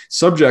then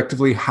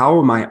subjectively, how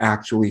am I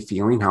actually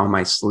feeling? How am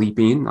I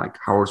sleeping? Like,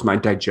 how is my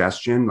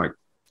digestion? Like,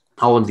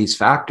 all of these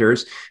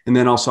factors. And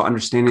then also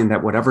understanding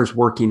that whatever's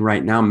working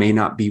right now may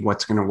not be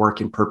what's going to work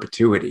in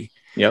perpetuity.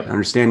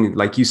 Understanding,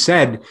 like you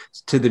said,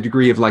 to the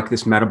degree of like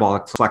this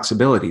metabolic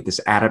flexibility, this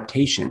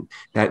adaptation,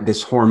 that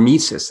this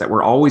hormesis, that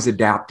we're always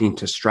adapting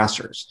to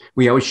stressors.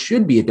 We always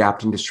should be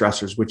adapting to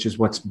stressors, which is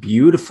what's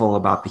beautiful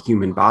about the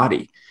human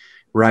body,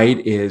 right?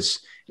 Is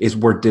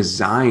we're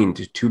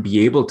designed to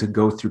be able to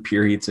go through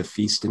periods of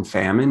feast and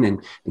famine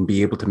and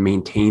be able to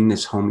maintain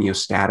this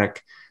homeostatic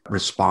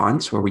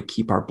response where we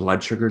keep our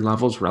blood sugar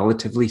levels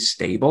relatively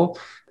stable,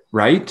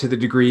 right? To the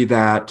degree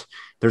that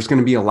there's going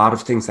to be a lot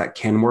of things that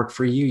can work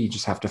for you. You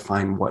just have to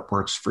find what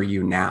works for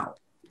you now.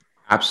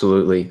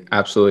 Absolutely.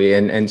 Absolutely.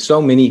 And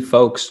so many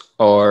folks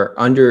are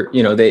under,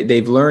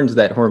 they've learned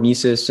that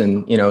hormesis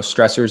and,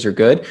 stressors are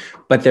good,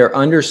 but they're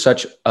under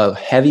such a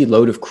heavy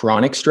load of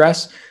chronic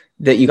stress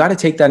that you got to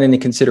take that into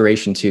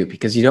consideration too,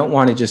 because you don't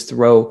want to just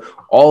throw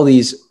all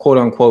these quote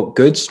unquote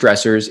good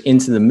stressors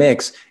into the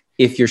mix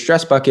if your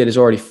stress bucket is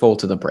already full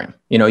to the brim.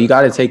 You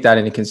got to take that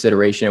into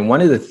consideration. And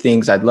one of the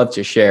things I'd love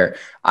to share,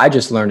 I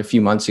just learned a few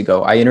months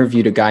ago, I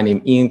interviewed a guy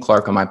named Ian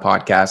Clark on my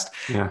podcast,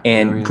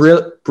 and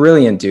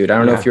brilliant dude. I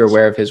don't know if you're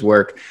aware of his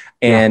work.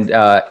 And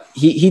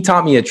he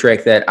taught me a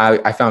trick that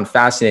I found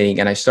fascinating,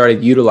 and I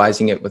started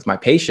utilizing it with my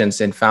patients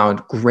and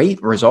found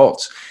great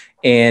results.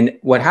 And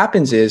what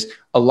happens is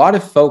a lot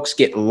of folks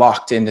get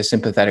locked into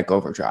sympathetic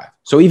overdrive.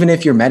 So even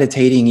if you're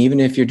meditating, even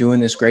if you're doing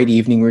this great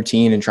evening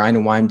routine and trying to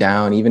wind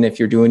down, even if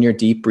you're doing your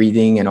deep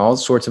breathing and all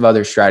sorts of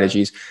other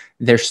strategies,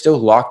 they're still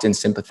locked in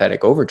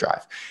sympathetic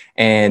overdrive.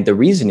 And the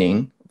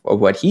reasoning of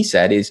what he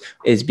said is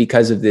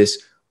because of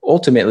this.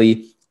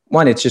 Ultimately,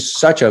 one, it's just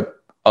such a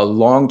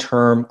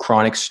long-term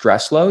chronic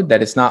stress load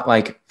that it's not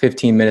like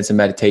 15 minutes of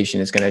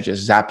meditation is going to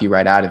just zap you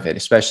right out of it,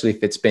 especially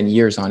if it's been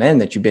years on end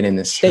that you've been in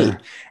this state.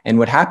 And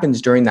what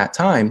happens during that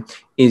time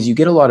is you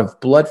get a lot of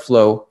blood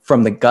flow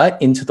from the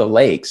gut into the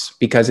legs,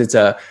 because it's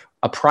a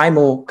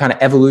primal kind of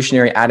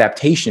evolutionary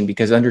adaptation,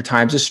 because under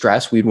times of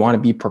stress, we'd want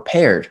to be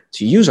prepared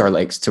to use our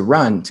legs, to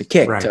run, to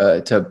kick,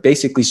 to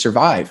basically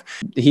survive.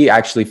 He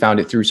actually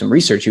found it through some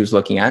research he was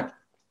looking at,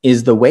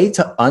 is the way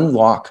to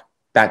unlock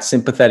that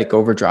sympathetic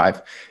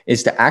overdrive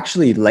is to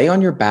actually lay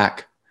on your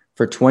back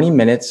for 20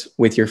 minutes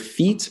with your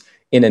feet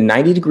in a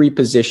 90-degree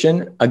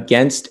position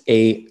against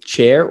a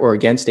chair or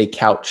against a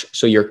couch.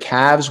 So your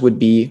calves would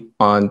be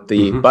on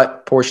the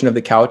butt portion of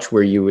the couch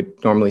where you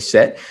would normally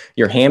sit.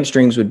 Your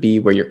hamstrings would be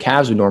where your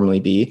calves would normally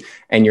be,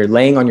 and you're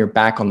laying on your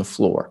back on the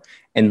floor.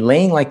 And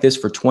laying like this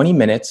for 20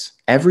 minutes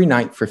every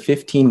night for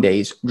 15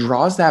 days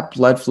draws that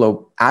blood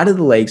flow out of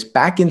the legs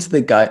back into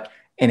the gut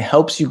and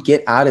helps you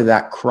get out of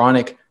that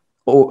chronic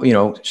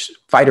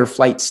fight or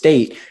flight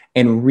state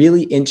and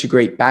really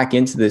integrate back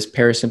into this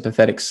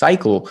parasympathetic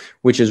cycle,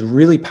 which is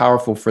really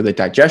powerful for the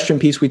digestion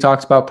piece we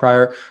talked about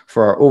prior,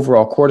 for our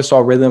overall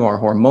cortisol rhythm, our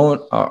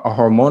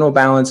hormonal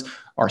balance,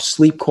 our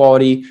sleep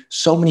quality.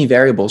 So many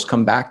variables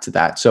come back to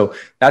that. So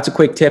that's a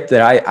quick tip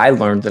that I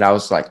learned that I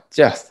was like,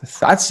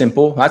 that's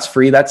simple. That's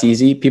free. That's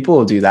easy. People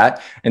will do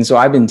that. And so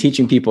I've been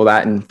teaching people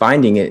that and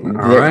finding it.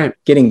 And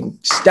getting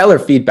stellar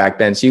feedback,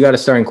 Ben. So you got to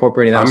start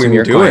incorporating that. I'm going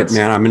to do it,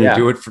 man. I'm going to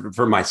do it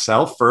for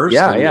myself first.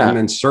 And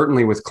then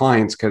certainly with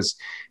clients, because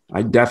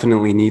I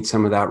definitely need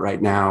some of that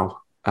right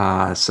now.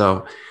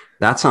 So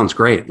that sounds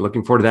great.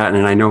 Looking forward to that.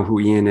 And I know who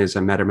Ian is. I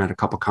met him at a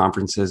couple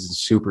conferences.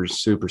 Super,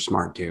 super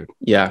smart dude.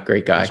 Yeah,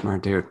 great guy.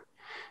 Smart dude.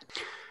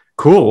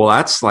 Cool. Well,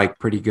 that's like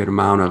pretty good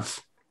amount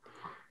of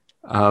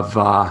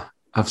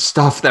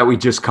stuff that we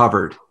just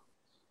covered.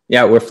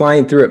 Yeah, we're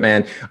flying through it,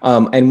 man.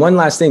 And one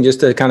last thing, just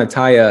to kind of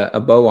tie a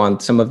bow on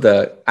some of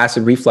the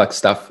acid reflux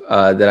stuff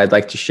that I'd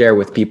like to share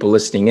with people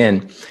listening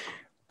in. A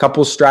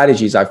couple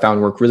strategies I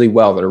found work really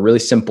well that are really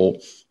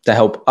simple to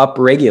help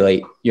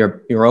upregulate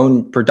your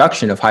own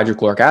production of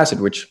hydrochloric acid,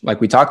 which, like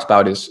we talked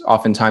about, is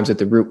oftentimes at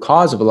the root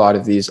cause of a lot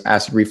of these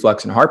acid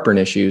reflux and heartburn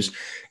issues,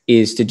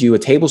 is to do a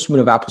tablespoon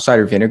of apple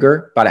cider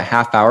vinegar about a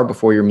half hour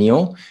before your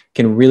meal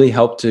can really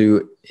help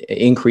to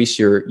increase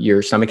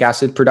your stomach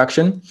acid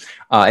production.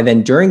 And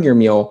then during your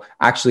meal,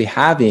 actually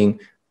having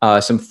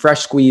some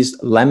fresh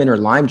squeezed lemon or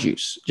lime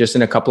juice, just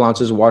in a couple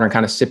ounces of water, and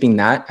kind of sipping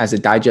that as a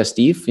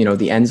digestif.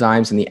 The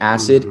enzymes and the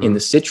acid in the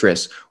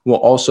citrus will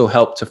also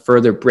help to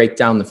further break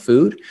down the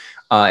food.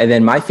 And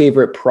then my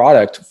favorite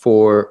product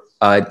for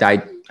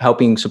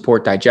helping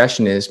support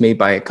digestion is made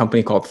by a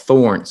company called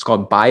Thorne. It's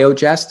called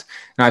Biogest.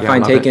 And I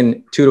find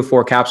taking 2 to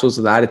 4 capsules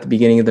of that at the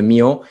beginning of the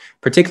meal,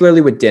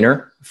 particularly with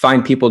dinner,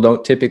 find people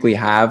don't typically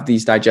have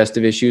these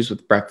digestive issues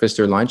with breakfast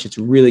or lunch. It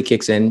really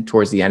kicks in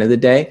towards the end of the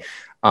day.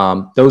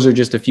 Those are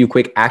just a few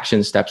quick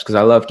action steps, because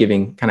I love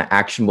giving kind of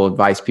actionable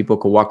advice people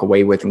could walk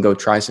away with and go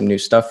try some new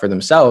stuff for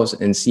themselves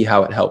and see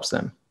how it helps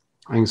them.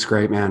 I think it's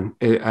great, man.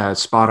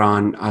 Spot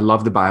on. I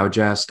love the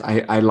BioGest.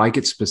 I like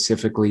it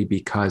specifically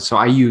because, so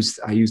I use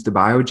the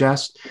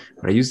BioGest,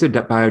 but I use the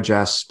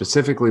BioGest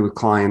specifically with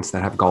clients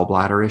that have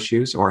gallbladder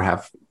issues or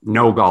have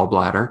no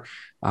gallbladder,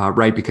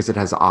 right? Because it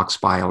has ox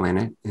bile in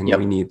it, and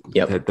we need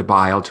the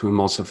bile to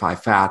emulsify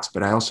fats.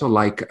 But I also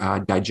like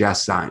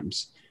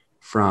Digeszymes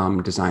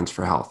from Designs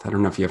for Health. I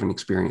don't know if you have an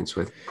experience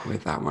with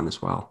that one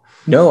as well.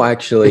 No,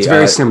 actually. It's a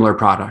very similar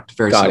product.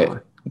 Very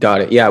similar.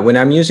 Got it. Yeah. When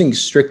I'm using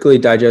strictly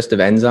digestive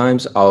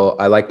enzymes,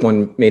 I like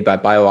one made by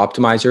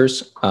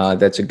BioOptimizers.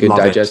 That's a good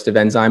digestive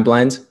enzyme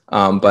blend.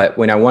 But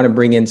when I want to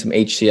bring in some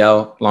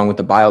HCl along with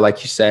the bio,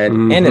 like you said,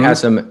 and it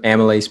has some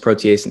amylase,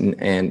 protease,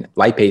 and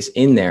lipase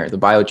in there, the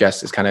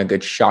BioGest is kind of a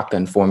good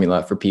shotgun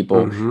formula for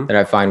people that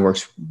I find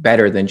works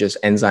better than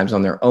just enzymes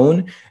on their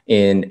own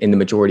in the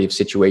majority of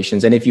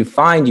situations. And if you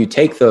find you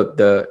take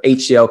the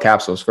HCl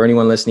capsules, for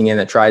anyone listening in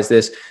that tries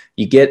this,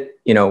 you get,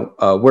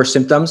 worse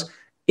symptoms,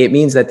 it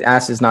means that the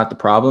acid is not the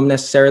problem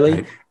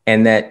necessarily,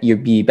 and that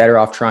you'd be better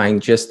off trying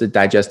just the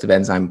digestive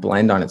enzyme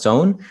blend on its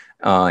own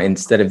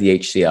instead of the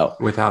HCl.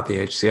 Without the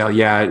HCl,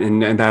 yeah.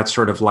 And that's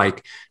sort of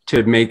like,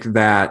 to make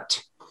that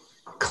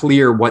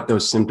clear what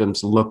those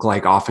symptoms look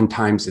like.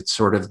 Oftentimes it's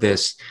sort of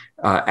this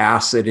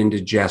acid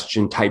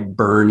indigestion type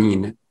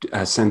burning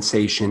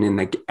sensation in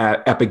the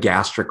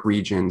epigastric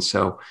region.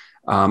 So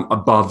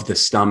above the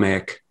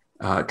stomach,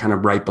 kind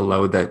of right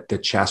below the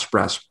chest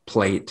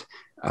breastplate.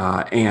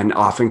 And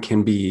often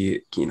can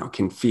be,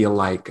 can feel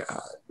like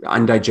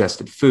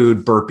undigested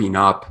food, burping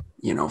up,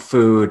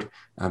 food,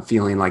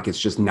 feeling like it's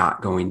just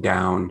not going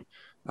down,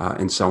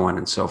 and so on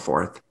and so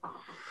forth.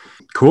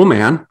 Cool,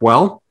 man.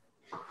 Well,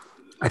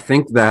 I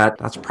think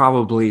that's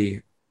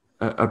probably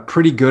a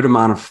pretty good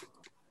amount of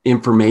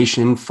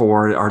information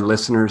for our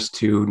listeners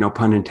to, no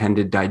pun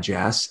intended,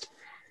 digest.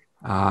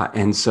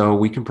 And so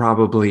we can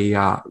probably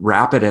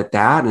wrap it at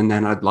that. And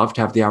then I'd love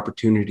to have the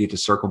opportunity to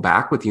circle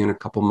back with you in a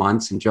couple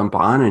months and jump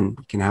on, and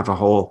we can have a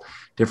whole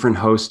different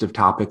host of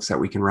topics that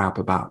we can wrap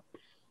about.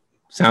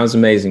 Sounds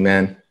amazing,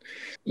 man.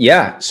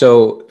 Yeah.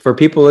 So for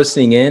people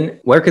listening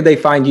in, where could they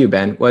find you,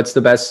 Ben? What's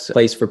the best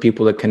place for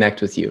people to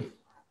connect with you?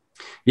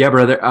 Yeah,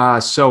 brother.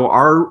 So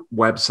our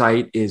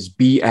website is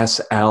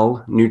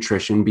BSL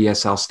Nutrition.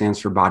 BSL stands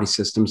for Body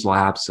Systems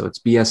Lab. So it's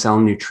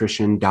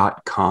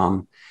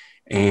bslnutrition.com.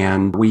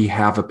 And we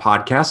have a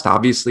podcast.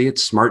 Obviously,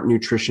 it's Smart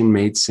Nutrition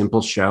Made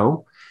Simple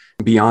Show.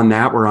 Beyond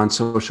that, we're on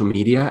social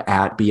media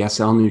at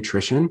BSL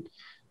Nutrition.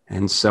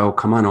 And so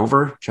come on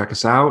over, check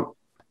us out,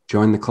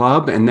 join the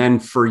club. And then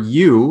for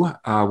you,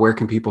 where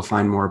can people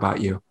find more about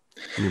you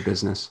and your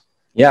business?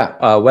 Yeah,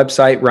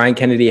 website,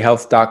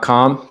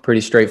 ryankennedyhealth.com,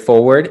 pretty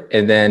straightforward.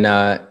 And then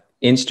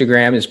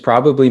Instagram is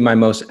probably my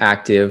most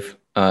active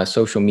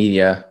social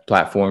media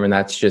platform. And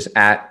that's just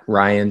at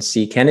Ryan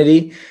C.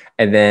 Kennedy.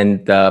 And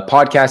then the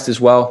podcast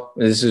as well.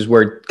 This is,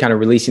 we're kind of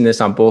releasing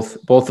this on both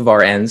of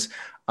our ends.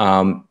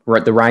 We're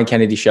at the Ryan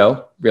Kennedy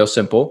Show, real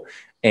simple.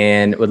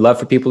 And would love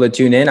for people to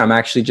tune in. I'm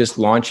actually just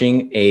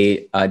launching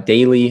a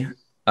daily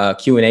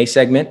Q&A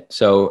segment.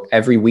 So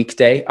every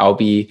weekday, I'll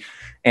be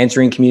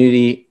answering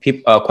community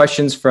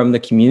questions from the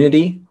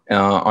community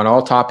on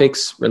all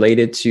topics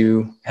related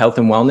to health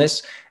and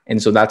wellness. And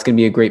so that's going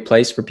to be a great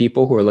place for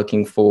people who are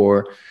looking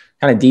for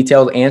kind of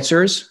detailed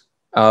answers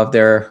of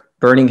their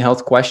burning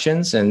health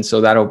questions. And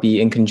so that'll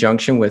be in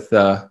conjunction with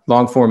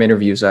long form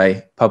interviews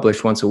I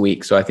publish once a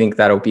week. So I think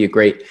that'll be a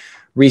great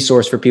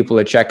resource for people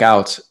to check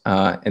out.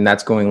 And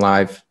that's going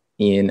live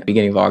in the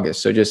beginning of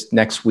August. So just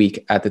next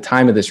week at the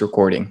time of this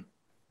recording.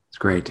 It's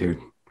great, dude.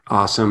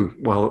 Awesome.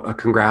 Well,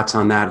 congrats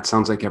on that. It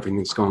sounds like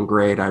everything's going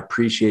great. I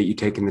appreciate you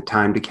taking the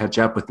time to catch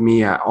up with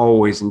me. I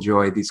always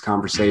enjoy these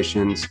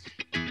conversations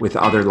with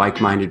other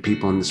like-minded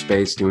people in the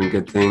space doing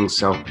good things.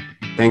 So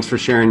thanks for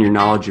sharing your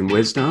knowledge and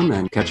wisdom,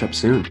 and catch up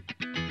soon.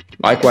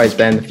 Likewise,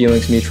 Ben. The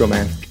feeling's mutual,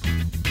 man.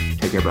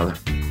 Take care, brother.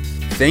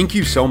 Thank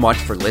you so much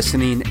for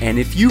listening. And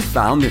if you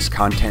found this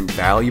content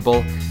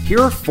valuable, here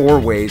are 4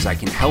 ways I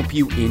can help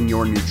you in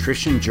your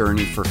nutrition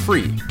journey for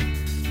free.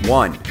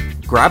 1,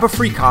 grab a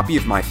free copy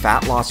of my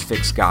Fat Loss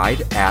Fix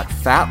Guide at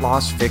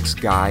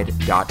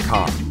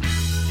fatlossfixguide.com.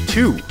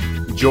 2,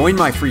 join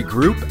my free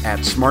group at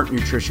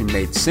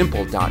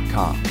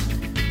smartnutritionmadesimple.com.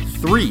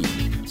 3,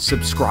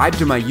 subscribe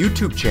to my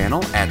YouTube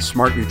channel at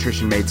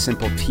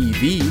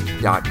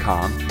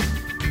smartnutritionmadesimpletv.com.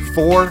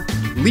 4,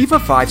 leave a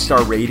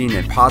 5-star rating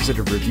and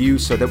positive review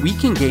so that we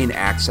can gain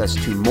access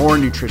to more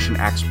nutrition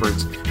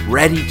experts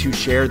ready to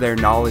share their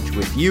knowledge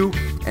with you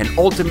and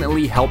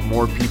ultimately help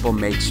more people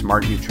make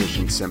smart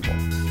nutrition simple.